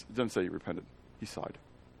 It doesn't say He repented. He sighed.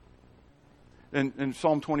 And in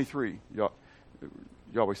Psalm 23,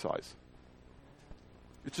 Yahweh sighs.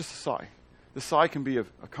 It's just a sigh. The sigh can be a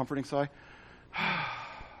comforting sigh.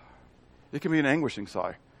 It can be an anguishing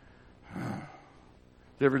sigh.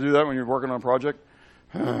 You ever do that when you're working on a project?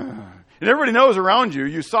 And everybody knows around you,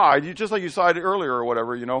 you sighed, just like you sighed earlier or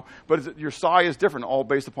whatever, but your sigh is different, all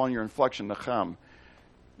based upon your inflection, nachem.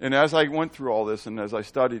 And as I went through all this, and as I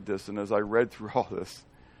studied this, and as I read through all this,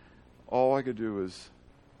 all I could do is,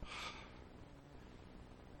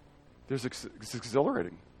 it's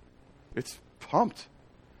exhilarating. It's pumped.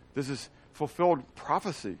 This is fulfilled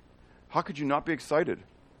prophecy. How could you not be excited?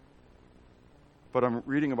 But I'm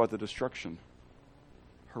reading about the destruction,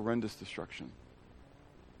 horrendous destruction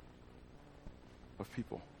of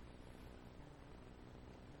people.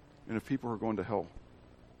 And of people who are going to hell,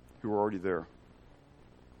 who are already there.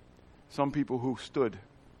 Some people who stood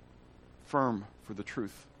firm for the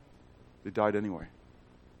truth, they died anyway.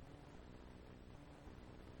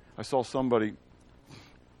 I saw somebody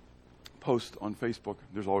post on Facebook,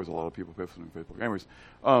 there's always a lot of people posting on Facebook, anyways,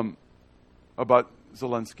 about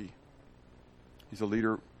Zelensky. He's a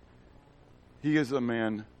leader. He is a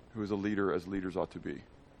man who is a leader as leaders ought to be.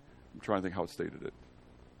 I'm trying to think how it stated it.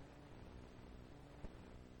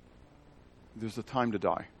 There's a time to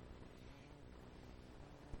die.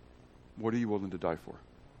 What are you willing to die for?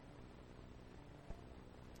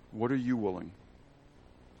 What are you willing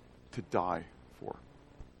to die for?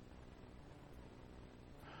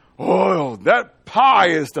 Oh, that pie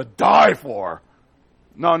is to die for.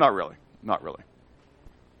 No, not really. Not really.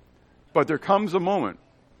 But there comes a moment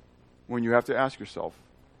when you have to ask yourself,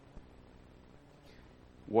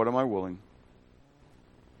 what am I willing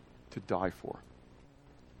to die for?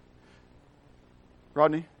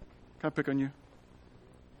 Rodney, can I pick on you?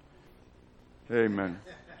 Amen.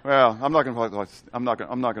 Well, I'm not going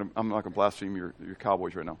to blaspheme your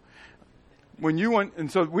Cowboys right now. When you went,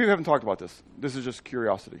 and so we haven't talked about this. This is just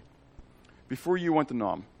curiosity. Before you went to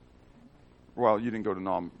Nam, well, you didn't go to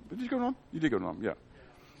Nam. Did you go to Nam? You did go to Nam, yeah.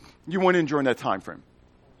 You went in during that time frame.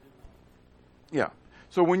 Yeah.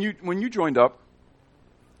 So when you joined up,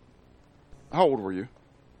 how old were you?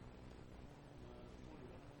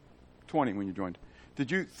 20 when you joined.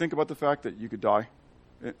 Did you think about the fact that you could die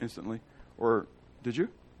instantly? Or did you?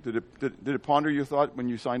 Did it ponder your thought when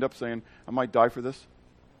you signed up saying, I might die for this?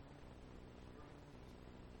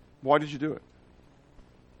 Why did you do it?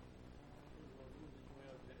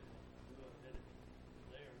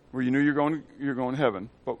 Well, you knew you're going to heaven,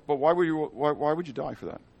 but why would you die for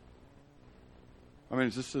that? I mean,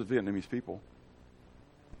 it's just the Vietnamese people.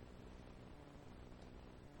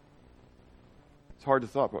 It's hard to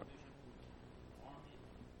thought, but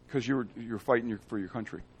because you're fighting for your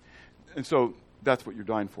country, and so that's what you're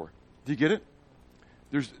dying for. Do you get it?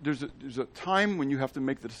 There's a time when you have to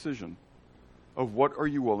make the decision of what are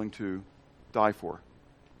you willing to die for.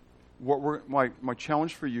 My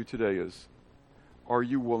challenge for you today is, are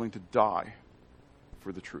you willing to die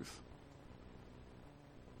for the truth?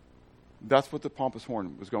 That's what the pompous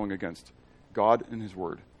horn was going against, God and His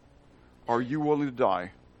Word. Are you willing to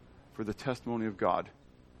die for the testimony of God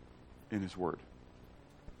in His Word?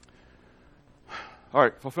 All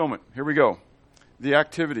right, fulfillment. Here we go. The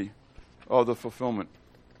activity of the fulfillment.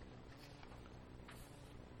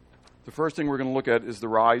 The first thing we're going to look at is the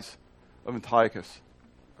rise of Antiochus.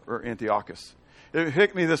 It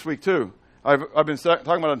hit me this week too. I've been talking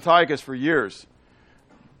about Antiochus for years.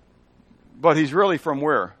 But he's really from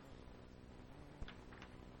where?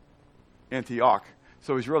 Antioch.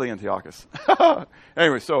 So he's really Antiochus.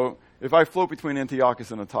 Anyway, so if I float between Antiochus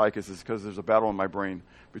and Antiochus, it's because there's a battle in my brain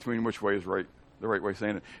between which way is right, the right way of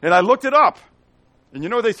saying it. And I looked it up. And you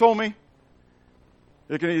know what they told me?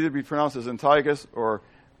 It can either be pronounced as Antiochus or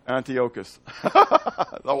Antiochus.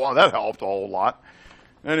 Well, that helped a whole lot.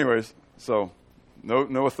 Anyways, so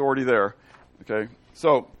no authority there. Okay,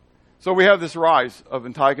 so we have this rise of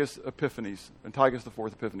Antiochus Epiphanes, Antiochus the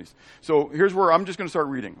Fourth Epiphanes. So here's where I'm just going to start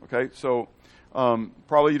reading. Okay, so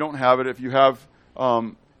probably you don't have it. If you have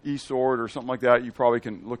eSword or something like that, you probably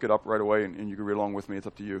can look it up right away and you can read along with me. It's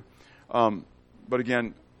up to you. But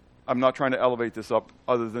again, I'm not trying to elevate this up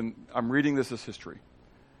other than I'm reading this as history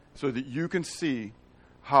so that you can see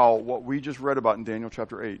how what we just read about in Daniel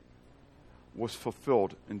chapter 8 was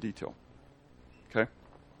fulfilled in detail. Okay?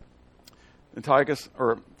 Antiochus,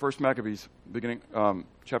 or First Maccabees, beginning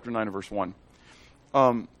chapter 9 and verse 1.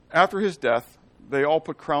 After his death, they all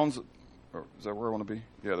put crowns. Or is that where I want to be?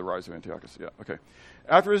 Yeah, the rise of Antiochus. Yeah, okay.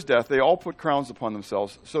 After his death, they all put crowns upon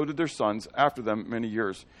themselves. So did their sons after them many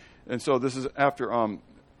years. And so this is after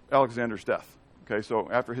Alexander's death. Okay, so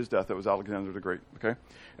after his death, that was Alexander the Great. Okay,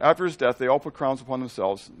 after his death, they all put crowns upon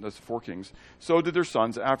themselves. That's the 4 kings. So did their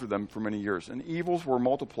sons after them for many years. And evils were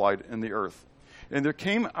multiplied in the earth. And there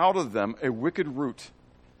came out of them a wicked root,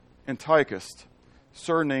 Antiochus,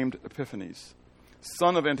 surnamed Epiphanes,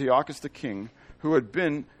 son of Antiochus the king, who had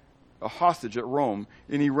been a hostage at Rome.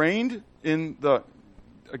 And he reigned in the,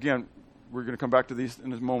 again, we're going to come back to these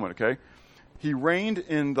in a moment, okay? He reigned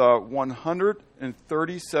in the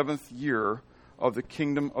 137th year of the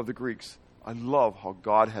kingdom of the Greeks. I love how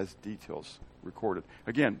God has details recorded.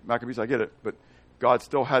 Again, Maccabees, I get it, but God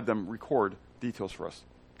still had them record details for us,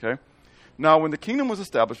 okay? Now, when the kingdom was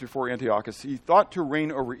established before Antiochus, he thought to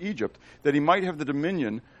reign over Egypt, that he might have the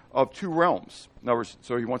dominion of 2 realms. In other words,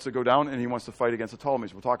 so he wants to go down and he wants to fight against the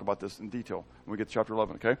Ptolemies. We'll talk about this in detail when we get to chapter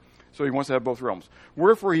 11, okay? So he wants to have both realms.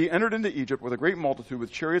 Wherefore he entered into Egypt with a great multitude,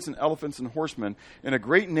 with chariots and elephants and horsemen, and a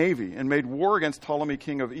great navy, and made war against Ptolemy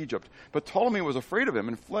king of Egypt. But Ptolemy was afraid of him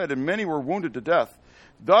and fled, and many were wounded to death.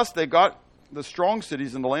 Thus they got the strong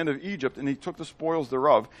cities in the land of Egypt, and he took the spoils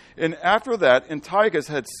thereof. And after that, Antiochus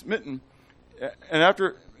had smitten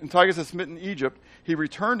Egypt, he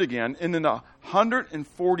returned again in the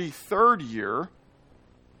 143rd year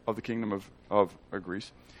of the kingdom of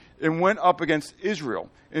Greece, and went up against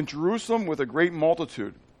Israel in Jerusalem with a great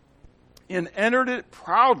multitude, and entered it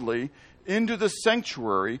proudly, into the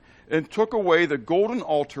sanctuary and took away the golden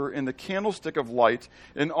altar and the candlestick of light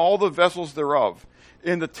and all the vessels thereof,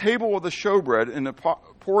 and the table of the showbread and the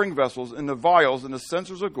pouring vessels and the vials and the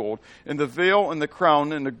censers of gold and the veil and the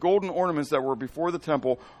crown and the golden ornaments that were before the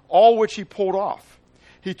temple, all which he pulled off.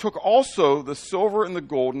 He took also the silver and the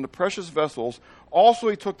gold and the precious vessels. Also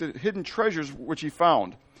he took the hidden treasures which he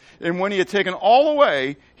found. And when he had taken all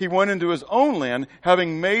away, he went into his own land,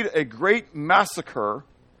 having made a great massacre,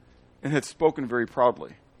 and had spoken very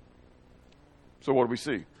proudly. So what do we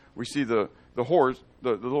see? We see the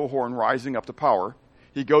little horn rising up to power.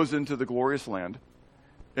 He goes into the glorious land,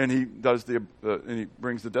 and he does and he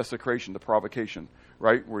brings the desecration, the provocation,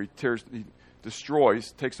 right? Where he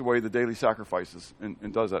destroys, takes away the daily sacrifices,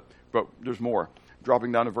 and does that. But there's more.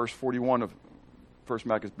 Dropping down to verse 41 of First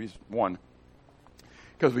Maccabees 1,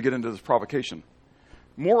 because we get into this provocation.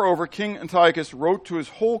 Moreover, King Antiochus wrote to his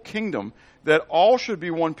whole kingdom that all should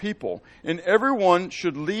be one people, and everyone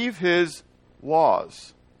should leave his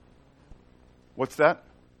laws. What's that?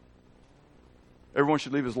 Everyone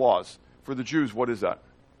should leave his laws. For the Jews, what is that?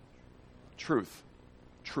 Truth.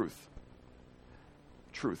 Truth.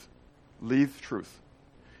 Truth. Leave truth.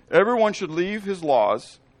 Everyone should leave his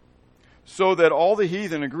laws, so that all the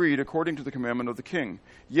heathen agreed according to the commandment of the king.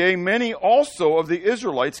 Yea, many also of the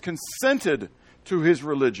Israelites consented to his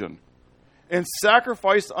religion, and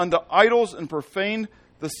sacrificed unto idols and profaned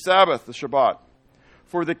the Sabbath, the Shabbat.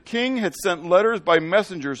 For the king had sent letters by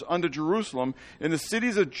messengers unto Jerusalem and the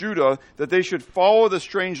cities of Judah that they should follow the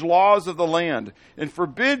strange laws of the land, and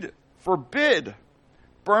forbid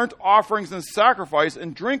burnt offerings and sacrifice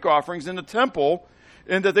and drink offerings in the temple,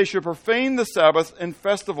 and that they should profane the Sabbath and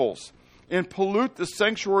festivals, and pollute the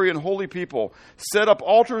sanctuary and holy people, set up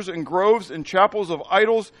altars and groves and chapels of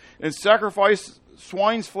idols, and sacrifice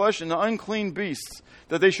swine's flesh and unclean beasts,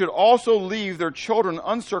 that they should also leave their children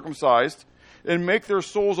uncircumcised, and make their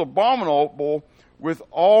souls abominable with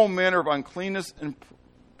all manner of uncleanness and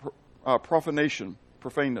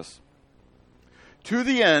profaneness, to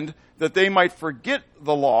the end that they might forget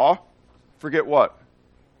the law. Forget what?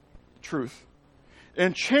 Truth.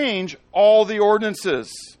 And change all the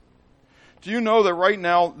ordinances. Do you know that right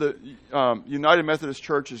now the United Methodist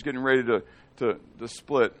Church is getting ready to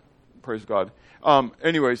split? Praise God.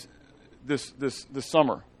 Anyways, this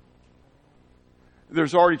summer,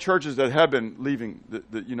 there's already churches that have been leaving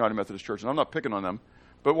the United Methodist Church, and I'm not picking on them,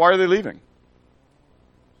 but why are they leaving?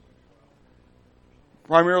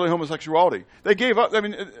 Primarily homosexuality. They gave up. I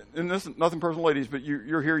mean, and this is nothing personal, ladies, but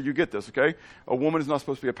you're here, you get this, okay? A woman is not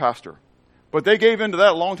supposed to be a pastor. But they gave in to that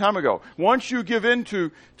a long time ago. Once you give in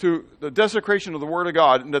to the desecration of the Word of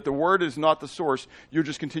God, and that the Word is not the source, you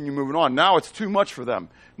just continue moving on. Now it's too much for them.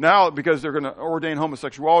 Now, because they're going to ordain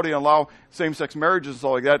homosexuality and allow same-sex marriages and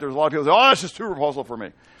stuff like that, there's a lot of people who say, oh, that's just too repulsive for me.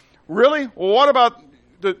 Really? Well, what about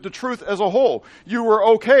the truth as a whole? You were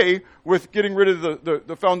okay with getting rid of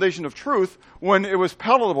the foundation of truth when it was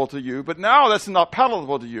palatable to you, but now that's not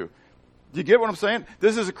palatable to you. Do you get what I'm saying?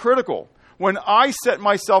 This is critical. When I set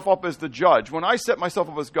myself up as the judge, when I set myself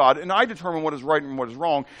up as God, and I determine what is right and what is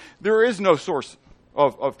wrong, there is no source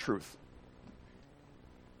of truth.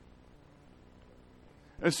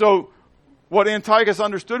 And so what Antiochus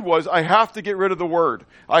understood was, I have to get rid of the word.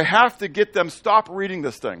 I have to get them stop reading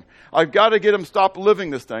this thing. I've got to get them stop living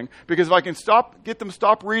this thing, because if I can get them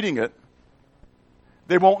stop reading it,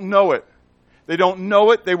 they won't know it. They don't know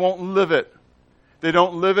it, they won't live it. They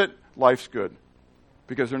don't live it, life's good.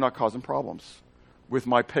 Because they're not causing problems with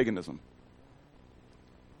my paganism.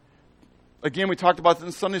 Again, we talked about this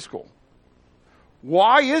in Sunday school.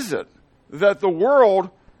 Why is it that the world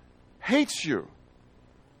hates you?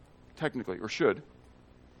 Technically, or should.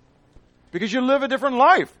 Because you live a different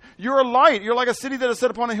life. You're a light. You're like a city that is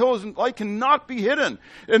set upon a hill, and light cannot be hidden.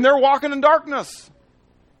 And they're walking in darkness.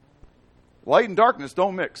 Light and darkness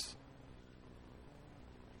don't mix.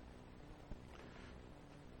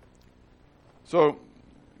 So,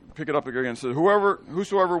 pick it up again. So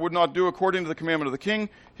whosoever would not do according to the commandment of the king,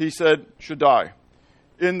 he said, should die.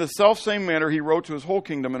 In the selfsame manner he wrote to his whole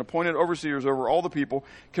kingdom and appointed overseers over all the people,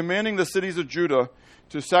 commanding the cities of Judah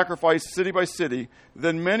to sacrifice city by city.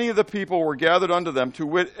 Then many of the people were gathered unto them, to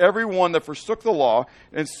wit, every one that forsook the law,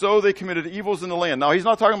 and so they committed evils in the land. Now he's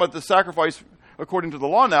not talking about the sacrifice according to the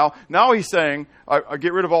law now. Now he's saying, I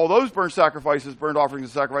get rid of all those burnt sacrifices, burnt offerings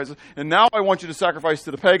and sacrifices, and now I want you to sacrifice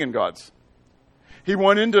to the pagan gods. He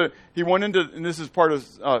went into, and this is part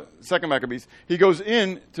of Second Maccabees, he goes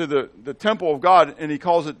into the temple of God, and he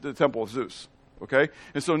calls it the temple of Zeus. Okay?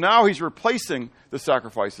 And so now he's replacing the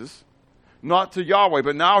sacrifices, not to Yahweh,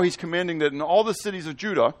 but now he's commanding that in all the cities of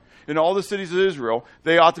Judah, in all the cities of Israel,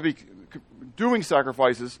 they ought to be doing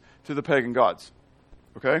sacrifices to the pagan gods.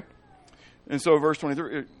 Okay? And so verse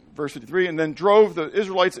 53, and then drove the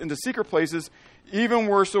Israelites into secret places, even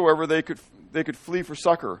wheresoever they could flee for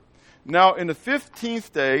succor. Now, in the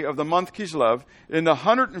 15th day of the month Kislev, in the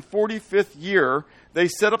 145th year, they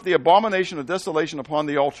set up the abomination of desolation upon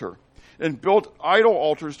the altar, and built idol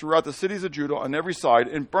altars throughout the cities of Judah on every side,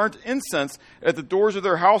 and burnt incense at the doors of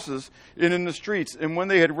their houses and in the streets. And when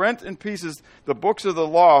they had rent in pieces the books of the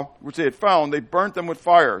law which they had found, they burnt them with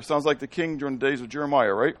fire. Sounds like the king during the days of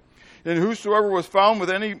Jeremiah, right? And whosoever was found with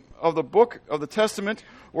any of the book of the testament,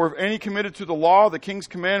 or if any committed to the law, the king's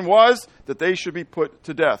command was that they should be put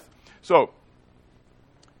to death. So,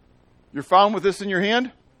 you're found with this in your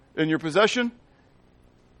hand, in your possession,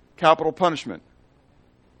 capital punishment.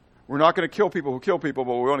 We're not going to kill people who kill people,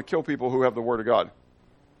 but we want to kill people who have the Word of God.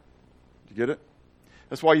 Do you get it?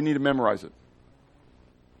 That's why you need to memorize it.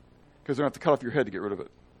 Because they're going to have to cut off your head to get rid of it.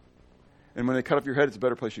 And when they cut off your head, it's a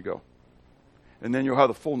better place you go. And then you'll have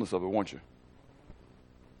the fullness of it, won't you?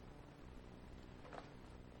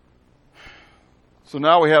 So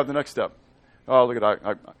now we have the next step. Oh, look at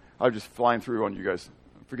that. I'm just flying through on you guys.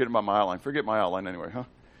 Forgetting about my outline. Forget my outline anyway, huh?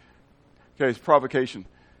 Okay, it's provocation.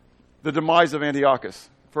 The demise of Antiochus.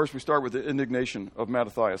 First, we start with the indignation of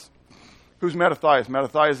Mattathias. Who's Mattathias?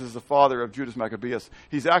 Mattathias is the father of Judas Maccabeus.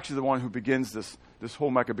 He's actually the one who begins this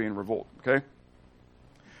whole Maccabean revolt, okay?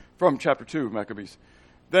 From chapter 2 of Maccabees.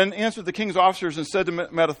 Then answered the king's officers and said to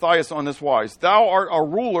Mattathias on this wise, Thou art a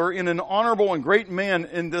ruler and an honorable and great man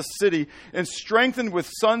in this city, and strengthened with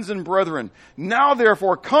sons and brethren. Now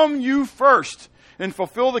therefore come you first, and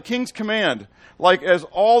fulfill the king's command, like as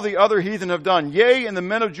all the other heathen have done. Yea, and the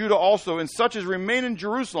men of Judah also, and such as remain in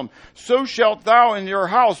Jerusalem. So shalt thou and your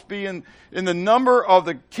house be in the number of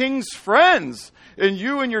the king's friends. And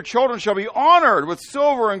you and your children shall be honored with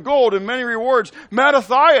silver and gold and many rewards.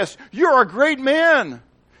 Mattathias, you're a great man.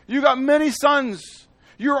 You got many sons.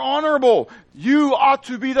 You're honorable. You ought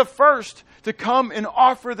to be the first to come and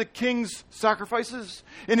offer the king's sacrifices.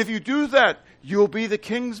 And if you do that, you'll be the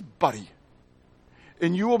king's buddy.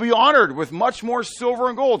 And you will be honored with much more silver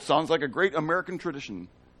and gold. Sounds like a great American tradition.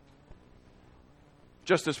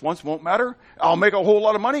 Just this once won't matter. I'll make a whole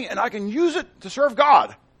lot of money and I can use it to serve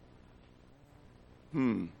God.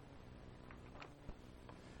 Then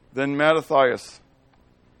Mattathias,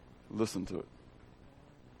 listen to it.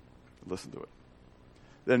 Listen to it.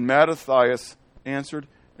 Then Mattathias answered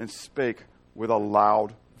and spake with a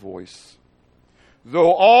loud voice.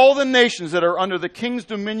 Though all the nations that are under the king's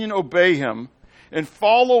dominion obey him, and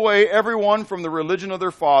fall away every one from the religion of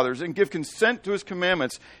their fathers, and give consent to his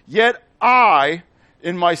commandments, yet I,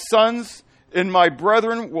 and my sons, and my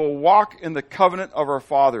brethren will walk in the covenant of our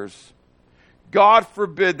fathers. God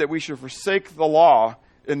forbid that we should forsake the law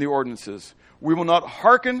and the ordinances. We will not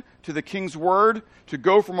hearken to the king's word to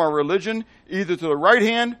go from our religion either to the right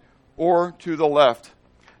hand or to the left.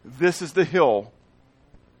 This is the hill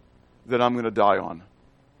that I'm going to die on.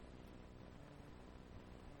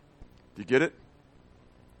 Do you get it?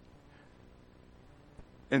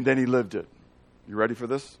 And then he lived it. You ready for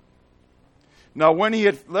this? Now when he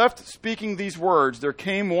had left speaking these words, there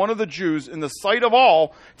came one of the Jews in the sight of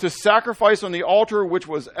all to sacrifice on the altar which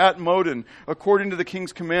was at Modin, according to the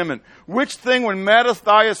king's commandment. Which thing, when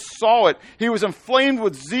Mattathias saw it, he was inflamed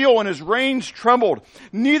with zeal, and his reins trembled.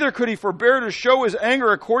 Neither could he forbear to show his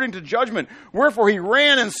anger according to judgment. Wherefore he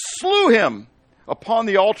ran and slew him upon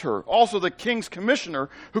the altar. Also the king's commissioner,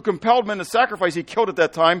 who compelled men to sacrifice, he killed at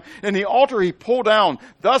that time, and the altar he pulled down.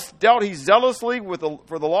 Thus dealt he zealously for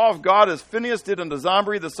the law of God, as Phinehas did unto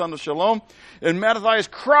Zambri, the son of Shalom. And Mattathias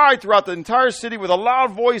cried throughout the entire city with a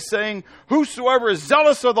loud voice, saying, Whosoever is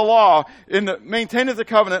zealous of the law and maintaineth the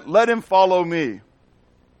covenant, let him follow me.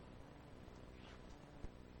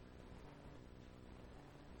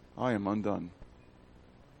 I am undone.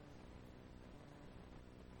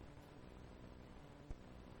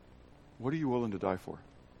 What are you willing to die for?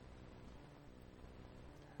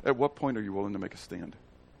 At what point are you willing to make a stand?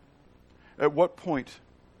 At what point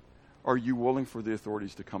are you willing for the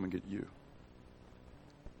authorities to come and get you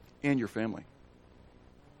and your family?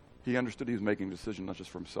 He understood he was making a decision not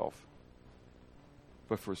just for himself,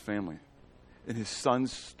 but for his family. And his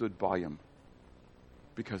sons stood by him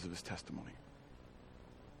because of his testimony.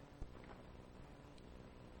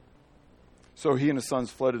 So he and his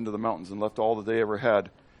sons fled into the mountains and left all that they ever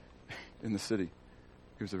had in the city.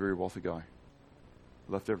 He was a very wealthy guy.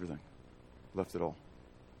 Left everything. Left it all.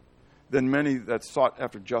 Then many that sought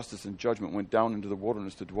after justice and judgment went down into the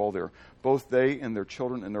wilderness to dwell there, both they and their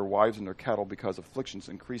children and their wives and their cattle, because afflictions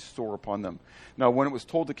increased sore upon them. Now when it was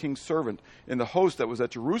told the king's servant in the host that was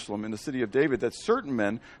at Jerusalem in the city of David that certain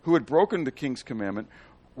men who had broken the king's commandment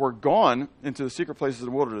were gone into the secret places of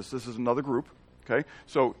the wilderness. This is another group. Okay,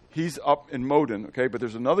 so he's up in Modin. Okay, but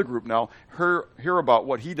there's another group now. Hear about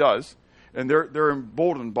what he does. And they're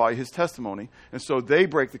emboldened by his testimony. And so they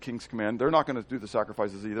break the king's command. They're not going to do the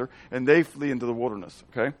sacrifices either. And they flee into the wilderness.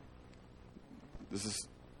 Okay? This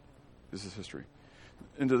is history.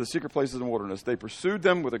 Into the secret places in the wilderness. They pursued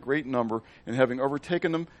them with a great number. And having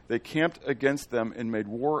overtaken them, they camped against them and made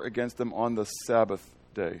war against them on the Sabbath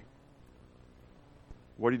day.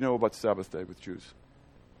 What do you know about Sabbath day with Jews?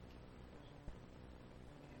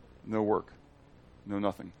 No work. No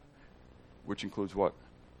nothing. Which includes what?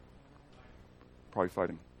 Probably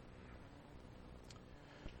fighting.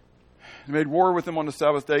 They made war with them on the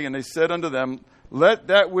Sabbath day, and they said unto them, let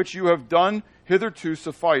that which you have done hitherto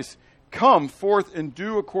suffice. Come forth and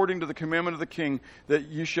do according to the commandment of the king, that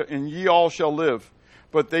ye all shall live.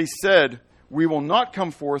 But they said, we will not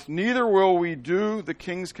come forth, neither will we do the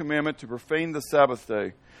king's commandment to profane the Sabbath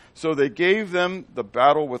day. So they gave them the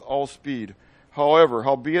battle with all speed. However,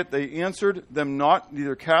 howbeit they answered them not,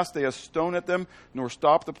 neither cast they a stone at them, nor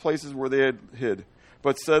stopped the places where they had hid,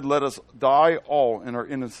 but said, let us die all in our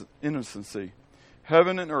innocency.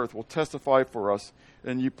 Heaven and earth will testify for us,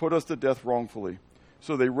 and ye put us to death wrongfully.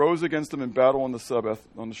 So they rose against them in battle on the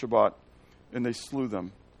Shabbat, and they slew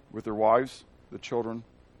them with their wives, the children,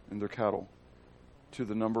 and their cattle, to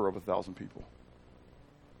the number of 1,000 people.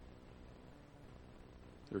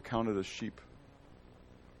 They're counted as sheep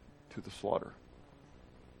to the slaughter.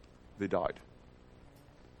 They died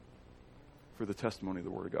for the testimony of the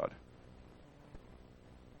Word of God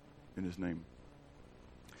in his name.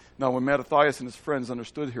 Now when Mattathias and his friends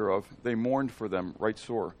understood hereof, they mourned for them right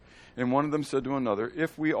sore. And one of them said to another,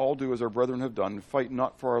 if we all do as our brethren have done, and fight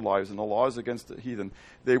not for our lives, and the law is against the heathen,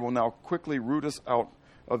 they will now quickly root us out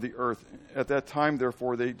of the earth. At that time,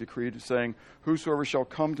 therefore, they decreed, saying, whosoever shall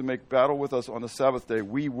come to make battle with us on the Sabbath day,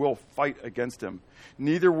 we will fight against him.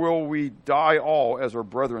 Neither will we die all as our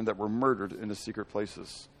brethren that were murdered in the secret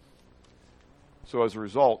places. So as a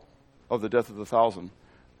result of the death of the 1,000,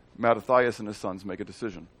 Mattathias and his sons make a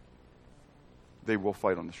decision. They will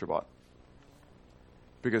fight on the Shabbat.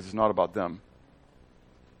 Because it's not about them.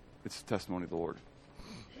 It's the testimony of the Lord.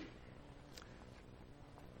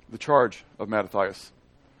 The charge of Mattathias.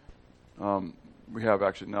 We have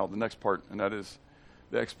actually now the next part, and that is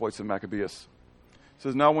the exploits of Maccabeus. It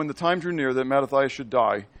says, now when the time drew near that Mattathias should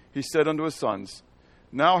die, he said unto his sons,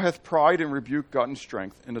 now hath pride and rebuke gotten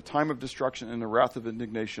strength, in the time of destruction and the wrath of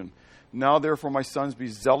indignation. Now therefore, my sons, be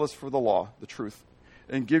zealous for the law, the truth,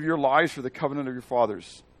 and give your lives for the covenant of your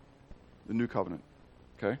fathers, the new covenant.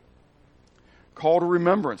 Okay? Call to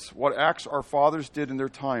remembrance what acts our fathers did in their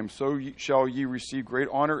time, so shall ye receive great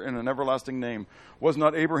honor and an everlasting name. Was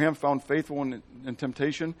not Abraham found faithful in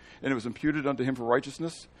temptation, and it was imputed unto him for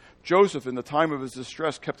righteousness? Joseph, in the time of his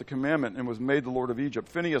distress, kept the commandment and was made the Lord of Egypt.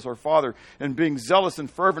 Phinehas, our father, and being zealous and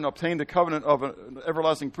fervent, obtained the covenant of an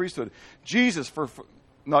everlasting priesthood.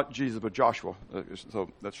 Not Jesus, but Joshua, so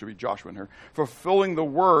that should be Joshua in here, fulfilling the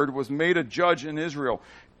word, was made a judge in Israel.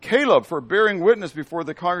 Caleb, for bearing witness before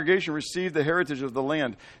the congregation, received the heritage of the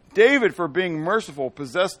land. David, for being merciful,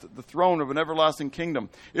 possessed the throne of an everlasting kingdom.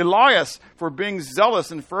 Elias, for being zealous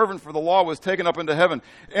and fervent for the law, was taken up into heaven.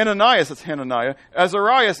 Ananias, that's Hananiah,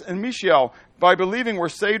 Azarias, and Mishael, by believing were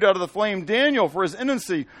saved out of the flame. Daniel, for his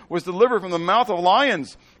innocency, was delivered from the mouth of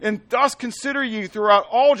lions. And thus consider ye throughout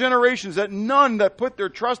all generations that none that put their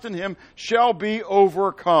trust in him shall be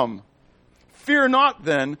overcome. Fear not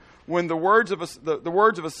then, when the words of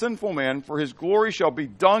a sinful man, for his glory shall be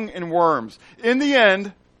dung and worms. In the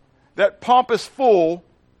end, that pompous fool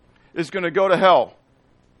is going to go to hell.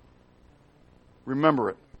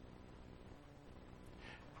 Remember it.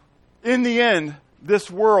 In the end, this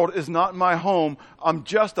world is not my home. I'm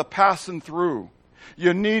just a passing through.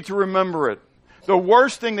 You need to remember it. The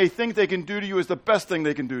worst thing they think they can do to you is the best thing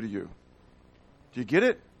they can do to you. Do you get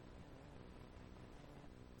it?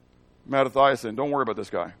 Mattathias said, don't worry about this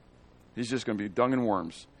guy. He's just going to be dung and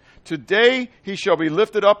worms. Today he shall be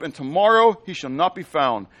lifted up, and tomorrow he shall not be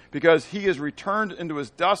found, because he is returned into his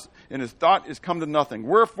dust, and his thought is come to nothing.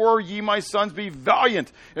 Wherefore, ye, my sons, be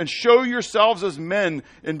valiant, and show yourselves as men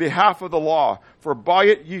in behalf of the law, for by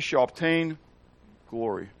it ye shall obtain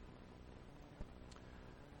glory.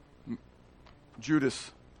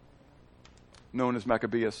 Judas, known as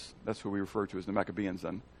Maccabeus, that's who we refer to as the Maccabeans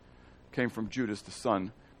then, came from Judas, the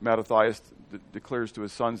son, Mattathias declares to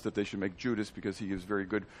his sons that they should make Judas, because he is very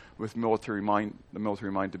good with the military mind,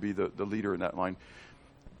 to be the leader in that line.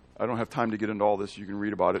 I don't have time to get into all this. You can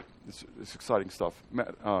read about it. It's exciting stuff.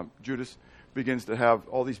 Judas begins to have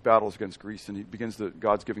all these battles against Greece, and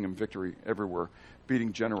God's giving him victory everywhere,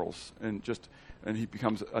 beating generals, and he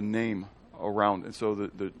becomes a name around. And so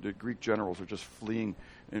the Greek generals are just fleeing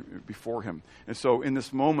before him. And so in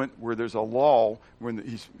this moment where there's a lull, when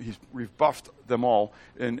he's rebuffed them all,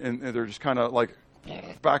 and they're just kind of like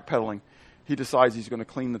backpedaling, he decides he's going to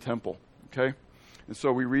clean the temple. Okay? And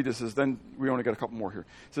so we read this as, then we only got a couple more here.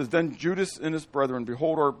 It says, then Judas and his brethren,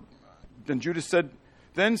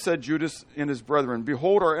 Then said Judas and his brethren,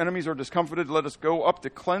 behold, our enemies are discomfited. Let us go up to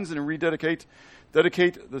cleanse and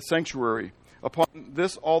dedicate the sanctuary. Upon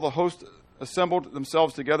this, all the host assembled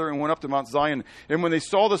themselves together and went up to Mount Zion. And when they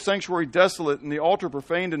saw the sanctuary desolate, and the altar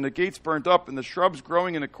profaned, and the gates burnt up, and the shrubs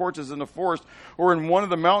growing in the courts as in the forest, or in one of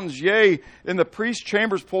the mountains, yea, in the priest's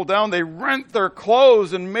chambers pulled down, they rent their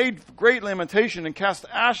clothes and made great lamentation, and cast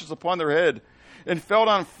ashes upon their head, and fell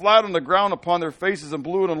down flat on the ground upon their faces, and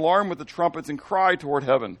blew an alarm with the trumpets, and cried toward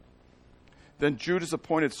heaven. Then Judas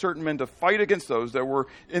appointed certain men to fight against those that were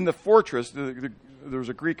in the fortress. There was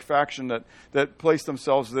a Greek faction that placed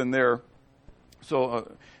themselves in there, so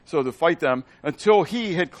to fight them, until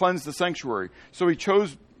he had cleansed the sanctuary. So he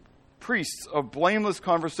chose priests of blameless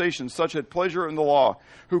conversation, such had pleasure in the law,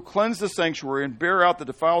 who cleansed the sanctuary and bare out the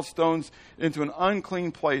defiled stones into an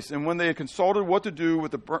unclean place. And when they had consulted what to do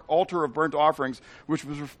with the altar of burnt offerings, which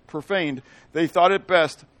was profaned, they thought it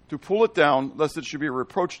best to pull it down, lest it should be a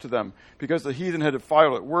reproach to them, because the heathen had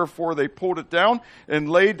defiled it. Wherefore they pulled it down and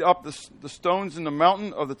laid up the stones in the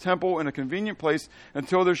mountain of the temple in a convenient place,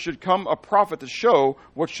 until there should come a prophet to show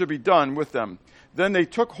what should be done with them. Then they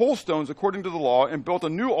took whole stones according to the law, and built a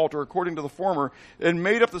new altar according to the former, and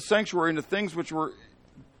made up the sanctuary into things which were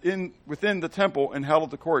within the temple, and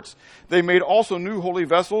held the courts. They made also new holy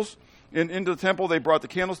vessels, and into the temple they brought the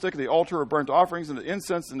candlestick, the altar of burnt offerings, and the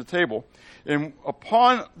incense, and the table. And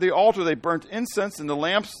upon the altar they burnt incense, and the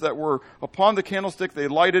lamps that were upon the candlestick they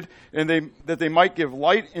lighted, and that they might give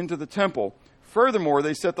light into the temple. Furthermore,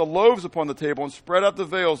 they set the loaves upon the table, and spread out the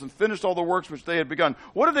veils, and finished all the works which they had begun.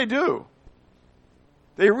 What did they do?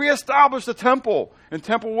 They reestablished the temple and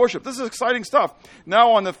temple worship. This is exciting stuff.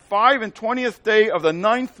 Now on the 25th day of the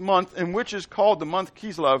 9th month, in which is called the month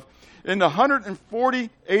Kislev, in the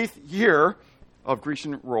 148th year of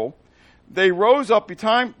Grecian rule, they rose up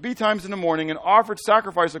betimes in the morning, and offered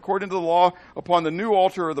sacrifice according to the law upon the new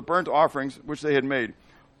altar of the burnt offerings which they had made.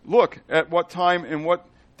 Look at what time and what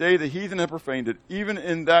day the heathen had profaned it, even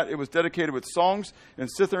in that it was dedicated with songs and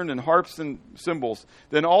cithern and harps and cymbals.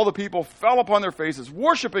 Then all the people fell upon their faces,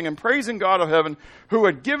 worshiping and praising God of heaven, who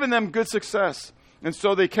had given them good success. And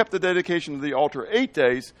so they kept the dedication of the altar 8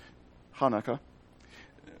 days, Hanukkah.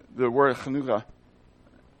 The word Chanukah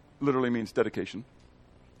literally means dedication.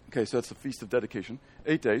 Okay, so that's the Feast of Dedication,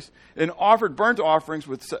 8 days. And offered burnt offerings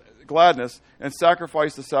with gladness, and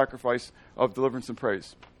sacrificed the sacrifice of deliverance and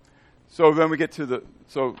praise. So then we get to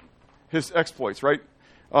his exploits, right?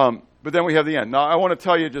 But then we have the end. Now, I want to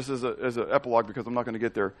tell you just as an epilogue, because I'm not going to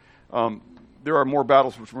get there. There are more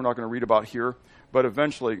battles which we're not going to read about here, but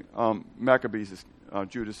eventually Maccabees,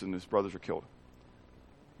 Judas and his brothers are killed.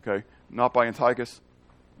 Okay, not by Antiochus,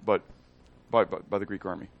 but by the Greek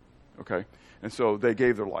army. Okay, and so they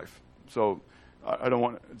gave their life. So I don't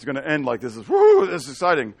want. It's going to end like this. Woo! This is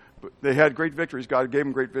exciting. But they had great victories. God gave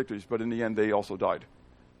them great victories, but in the end, they also died.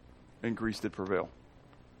 And Greece did prevail.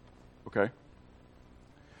 Okay?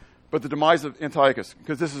 But the demise of Antiochus,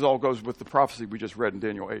 because this all goes with the prophecy we just read in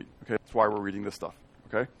Daniel 8. Okay? That's why we're reading this stuff.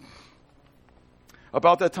 Okay?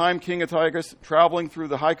 About that time, King Antiochus, traveling through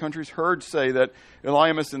the high countries, heard say that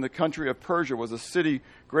Elymas in the country of Persia was a city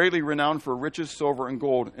greatly renowned for riches, silver, and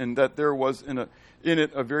gold, and that there was in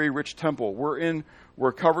it a very rich temple, wherein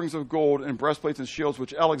were coverings of gold and breastplates and shields,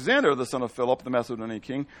 which Alexander, the son of Philip, the Macedonian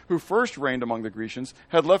king, who first reigned among the Grecians,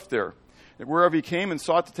 had left there. Whereof he came and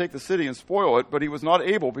sought to take the city and spoil it, but he was not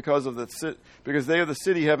able, because they of the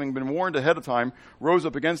city, having been warned ahead of time, rose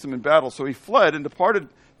up against him in battle. So he fled and departed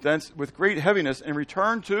thence with great heaviness, and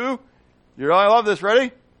returned to, I love this,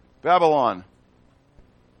 ready? Babylon.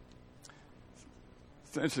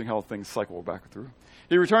 It's interesting how things cycle back through.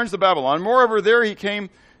 He returns to Babylon. Moreover, there came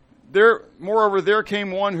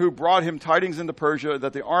one who brought him tidings into Persia,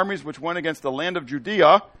 that the armies which went against the land of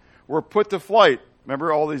Judea were put to flight.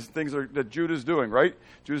 Remember all these things that Judah's doing, right?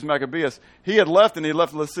 Judas Maccabeus. He had left, and he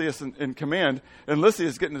left Lysias in command, and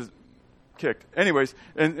Lysias getting his kicked. Anyways,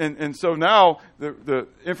 and so now the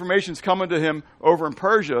information's coming to him over in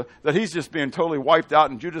Persia that he's just being totally wiped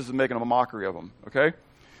out, and Judas is making a mockery of him. Okay?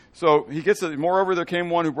 So he gets it. Moreover, there came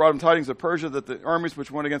one who brought him tidings of Persia that the armies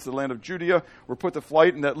which went against the land of Judea were put to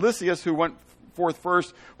flight, and that Lysias, who went forth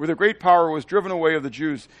first with a great power, was driven away of the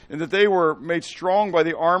Jews, and that they were made strong by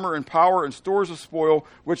the armor and power and stores of spoil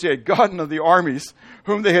which they had gotten of the armies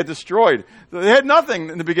whom they had destroyed. They had nothing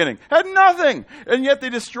in the beginning, had nothing, and yet they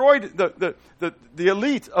destroyed the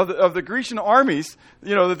elite of the Grecian armies.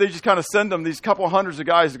 That they just kind of send them these couple hundreds of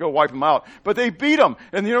guys to go wipe them out, but they beat them.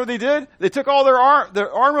 And you know what they did? They took all their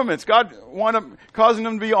armaments. God wound up causing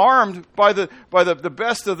them to be armed by the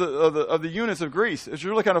best of the units of Greece. It's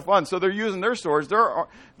really kind of fun. So they're using their swords,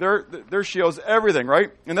 their shields, everything,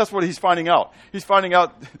 right? And that's what he's finding out. He's finding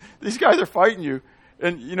out these guys are fighting you,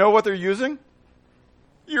 and you know what they're using?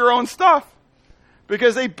 Your own stuff,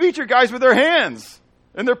 because they beat your guys with their hands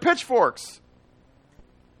and their pitchforks.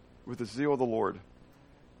 With the zeal of the Lord,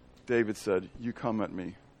 David said, "You come at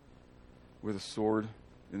me with a sword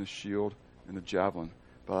and a shield and a javelin,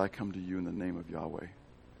 but I come to you in the name of Yahweh.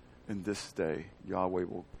 And this day Yahweh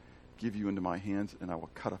will give you into my hands, and I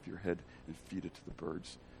will cut off your head and feed it to the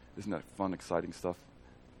birds." Isn't that fun, exciting stuff?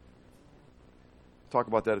 Talk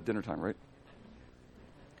about that at dinner time, right?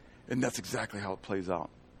 And that's exactly how it plays out.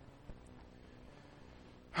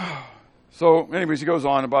 So, anyways, he goes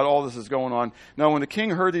on about all this is going on. Now, when the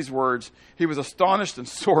king heard these words, he was astonished and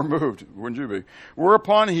sore moved. Wouldn't you be?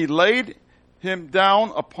 Whereupon he laid him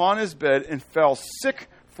down upon his bed and fell sick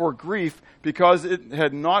for grief, because it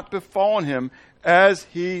had not befallen him as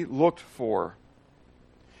he looked for.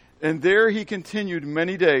 And there he continued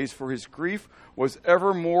many days, for his grief was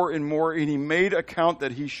ever more and more, and he made account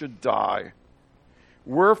that he should die.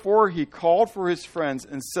 Wherefore he called for his friends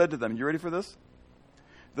and said to them, you ready for this?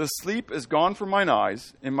 The sleep is gone from mine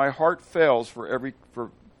eyes, and my heart fails for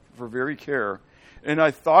very care. And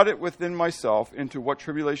I thought it within myself, into what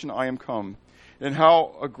tribulation I am come, and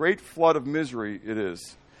how a great flood of misery it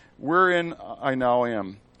is, wherein I now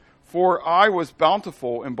am. For I was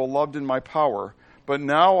bountiful and beloved in my power, but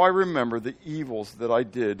now I remember the evils that I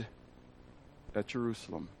did at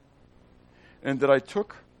Jerusalem, and that I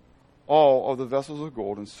took all of the vessels of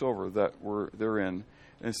gold and silver that were therein,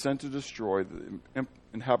 and sent to destroy the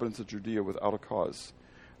inhabitants of Judea without a cause.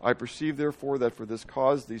 I perceive therefore that for this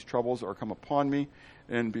cause these troubles are come upon me,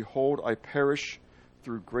 and behold, I perish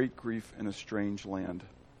through great grief in a strange land.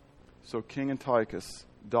 So King Antiochus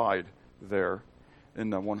died there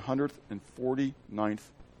in the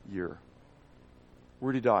 149th year.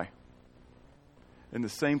 Where did he die? In the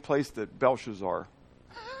same place that Belshazzar,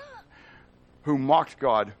 who mocked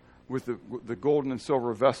God with the golden and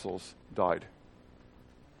silver vessels, died.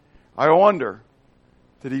 I wonder,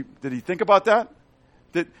 did he think about that?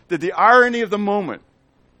 Did the irony of the moment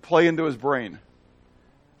play into his brain?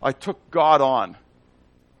 I took God on,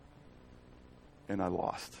 and I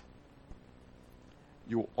lost.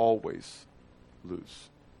 You will always lose.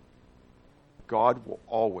 God will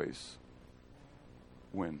always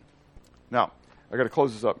win. Now, I got to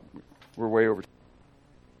close this up. We're way over.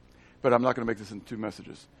 But I'm not going to make this into 2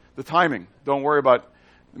 messages. The timing. Don't worry about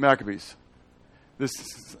the Maccabees.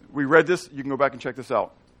 We read this. You can go back and check this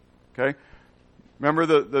out. Okay? Remember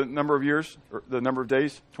the number of years, or the number of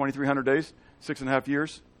days? 2,300 days, 6.5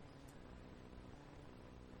 years.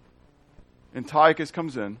 Antiochus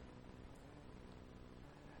comes in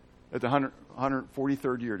at the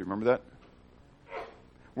 143rd year. Do you remember that?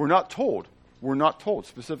 We're not told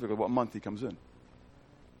specifically what month he comes in.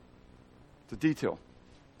 It's a detail.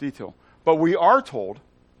 But we are told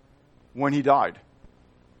when he died.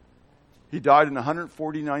 He died in the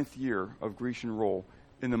 149th year of Grecian rule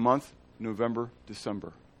in the month November,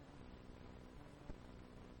 December.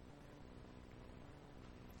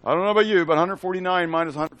 I don't know about you, but 149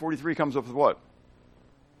 minus 143 comes up with what?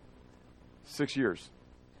 6 years.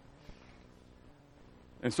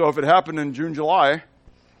 And so if it happened in June, July,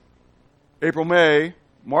 April, May,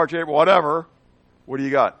 March, April, whatever, what do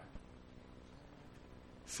you got?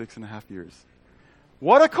 6.5 years.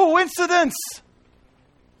 What a coincidence!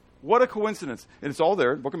 What a coincidence. And it's all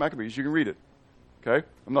there in the book of Maccabees. You can read it. Okay?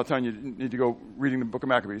 I'm not telling you need to go reading the book of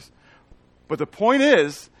Maccabees. But the point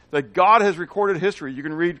is that God has recorded history. You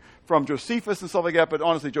can read from Josephus and stuff like that, but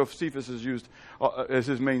honestly, Josephus is used as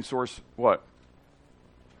his main source, what?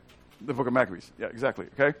 The book of Maccabees. Yeah, exactly.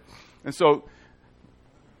 Okay? And so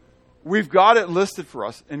we've got it listed for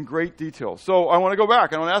us in great detail. So I want to go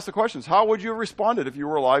back. I want to ask the questions. How would you have responded if you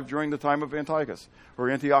were alive during the time of Antiochus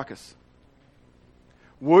or Antiochus?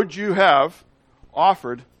 Would you have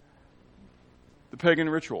offered the pagan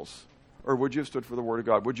rituals? Or would you have stood for the word of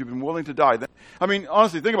God? Would you have been willing to die? I mean,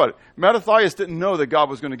 honestly, think about it. Mattathias didn't know that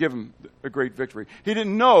God was going to give him a great victory. He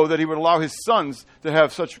didn't know that he would allow his sons to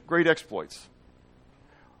have such great exploits.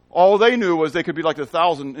 All they knew was they could be like the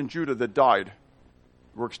 1,000 in Judah that died,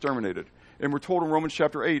 were exterminated. And we're told in Romans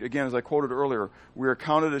chapter 8, again, as I quoted earlier, we are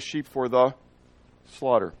counted as sheep for the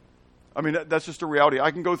slaughter. I mean, that's just a reality.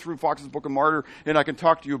 I can go through Fox's Book of Martyr, and I can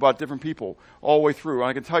talk to you about different people all the way through. And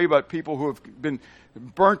I can tell you about people who have been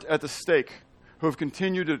burnt at the stake, who have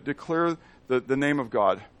continued to declare the name of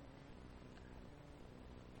God.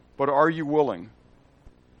 But are you willing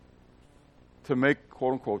to make,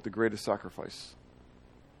 quote unquote, the greatest sacrifice,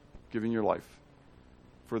 giving your life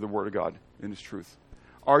for the Word of God and His truth?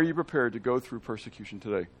 Are you prepared to go through persecution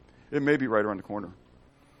today? It may be right around the corner.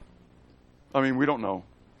 I mean, we don't know.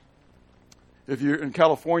 If you're in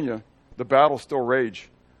California, the battles still rage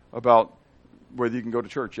about whether you can go to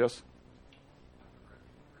church, yes?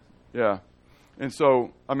 Yeah. And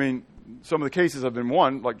so, I mean, some of the cases have been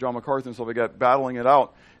won, like John MacArthur and stuff like that, battling it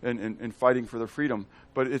out and fighting for their freedom.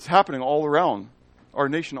 But it's happening all around our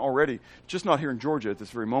nation already, just not here in Georgia at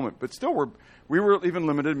this very moment. But still, we were even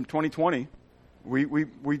limited in 2020.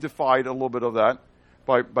 We defied a little bit of that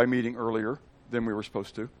by meeting earlier than we were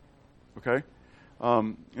supposed to. Okay?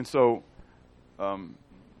 And so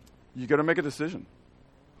you got to make a decision.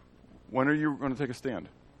 When are you going to take a stand?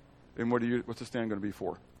 And what's the stand going to be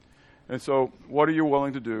for? And so what are you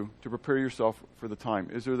willing to do to prepare yourself for the time?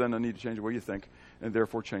 Is there then a need to change the way you think and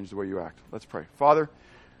therefore change the way you act? Let's pray. Father,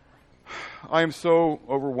 I am so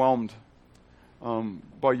overwhelmed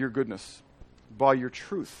by your goodness, by your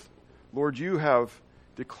truth. Lord, you have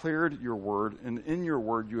declared your word, and in your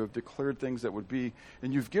word you have declared things that would be,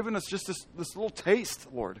 and you've given us just this little taste,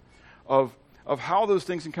 Lord, of how those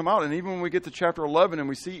things can come out. And even when we get to chapter 11 and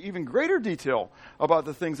we see even greater detail about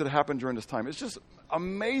the things that happened during this time, it's just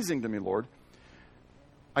amazing to me, Lord.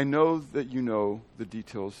 I know that you know the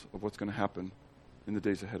details of what's going to happen in the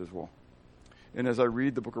days ahead as well. And as I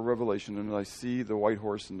read the book of Revelation and I see the white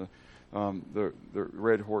horse and the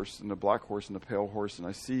red horse and the black horse and the pale horse, and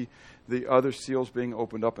I see the other seals being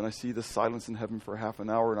opened up, and I see the silence in heaven for half an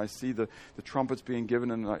hour, and I see the trumpets being given,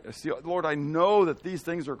 and I see, Lord, I know that these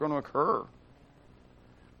things are going to occur.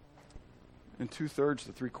 And 2/3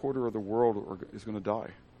 to 3/4 of the world is going to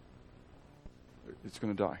die. It's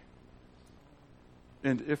going to die.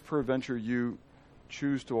 And if peradventure you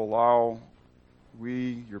choose to allow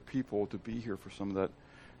your people, to be here for some of that,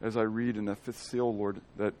 as I read in that fifth seal, Lord,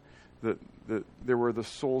 that there were the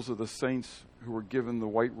souls of the saints who were given the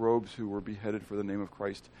white robes, who were beheaded for the name of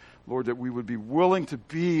Christ. Lord, that we would be willing to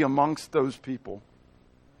be amongst those people.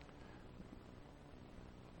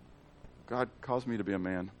 God, cause me to be a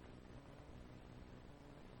man.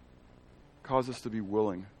 Cause us to be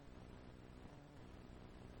willing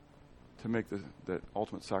to make that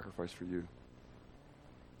ultimate sacrifice for you.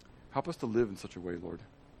 Help us to live in such a way, Lord,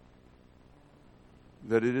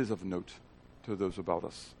 that it is of note to those about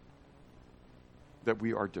us that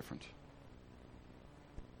we are different,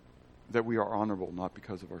 that we are honorable not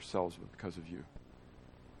because of ourselves but because of you,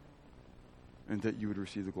 and that you would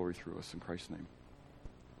receive the glory through us in Christ's name.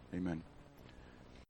 Amen.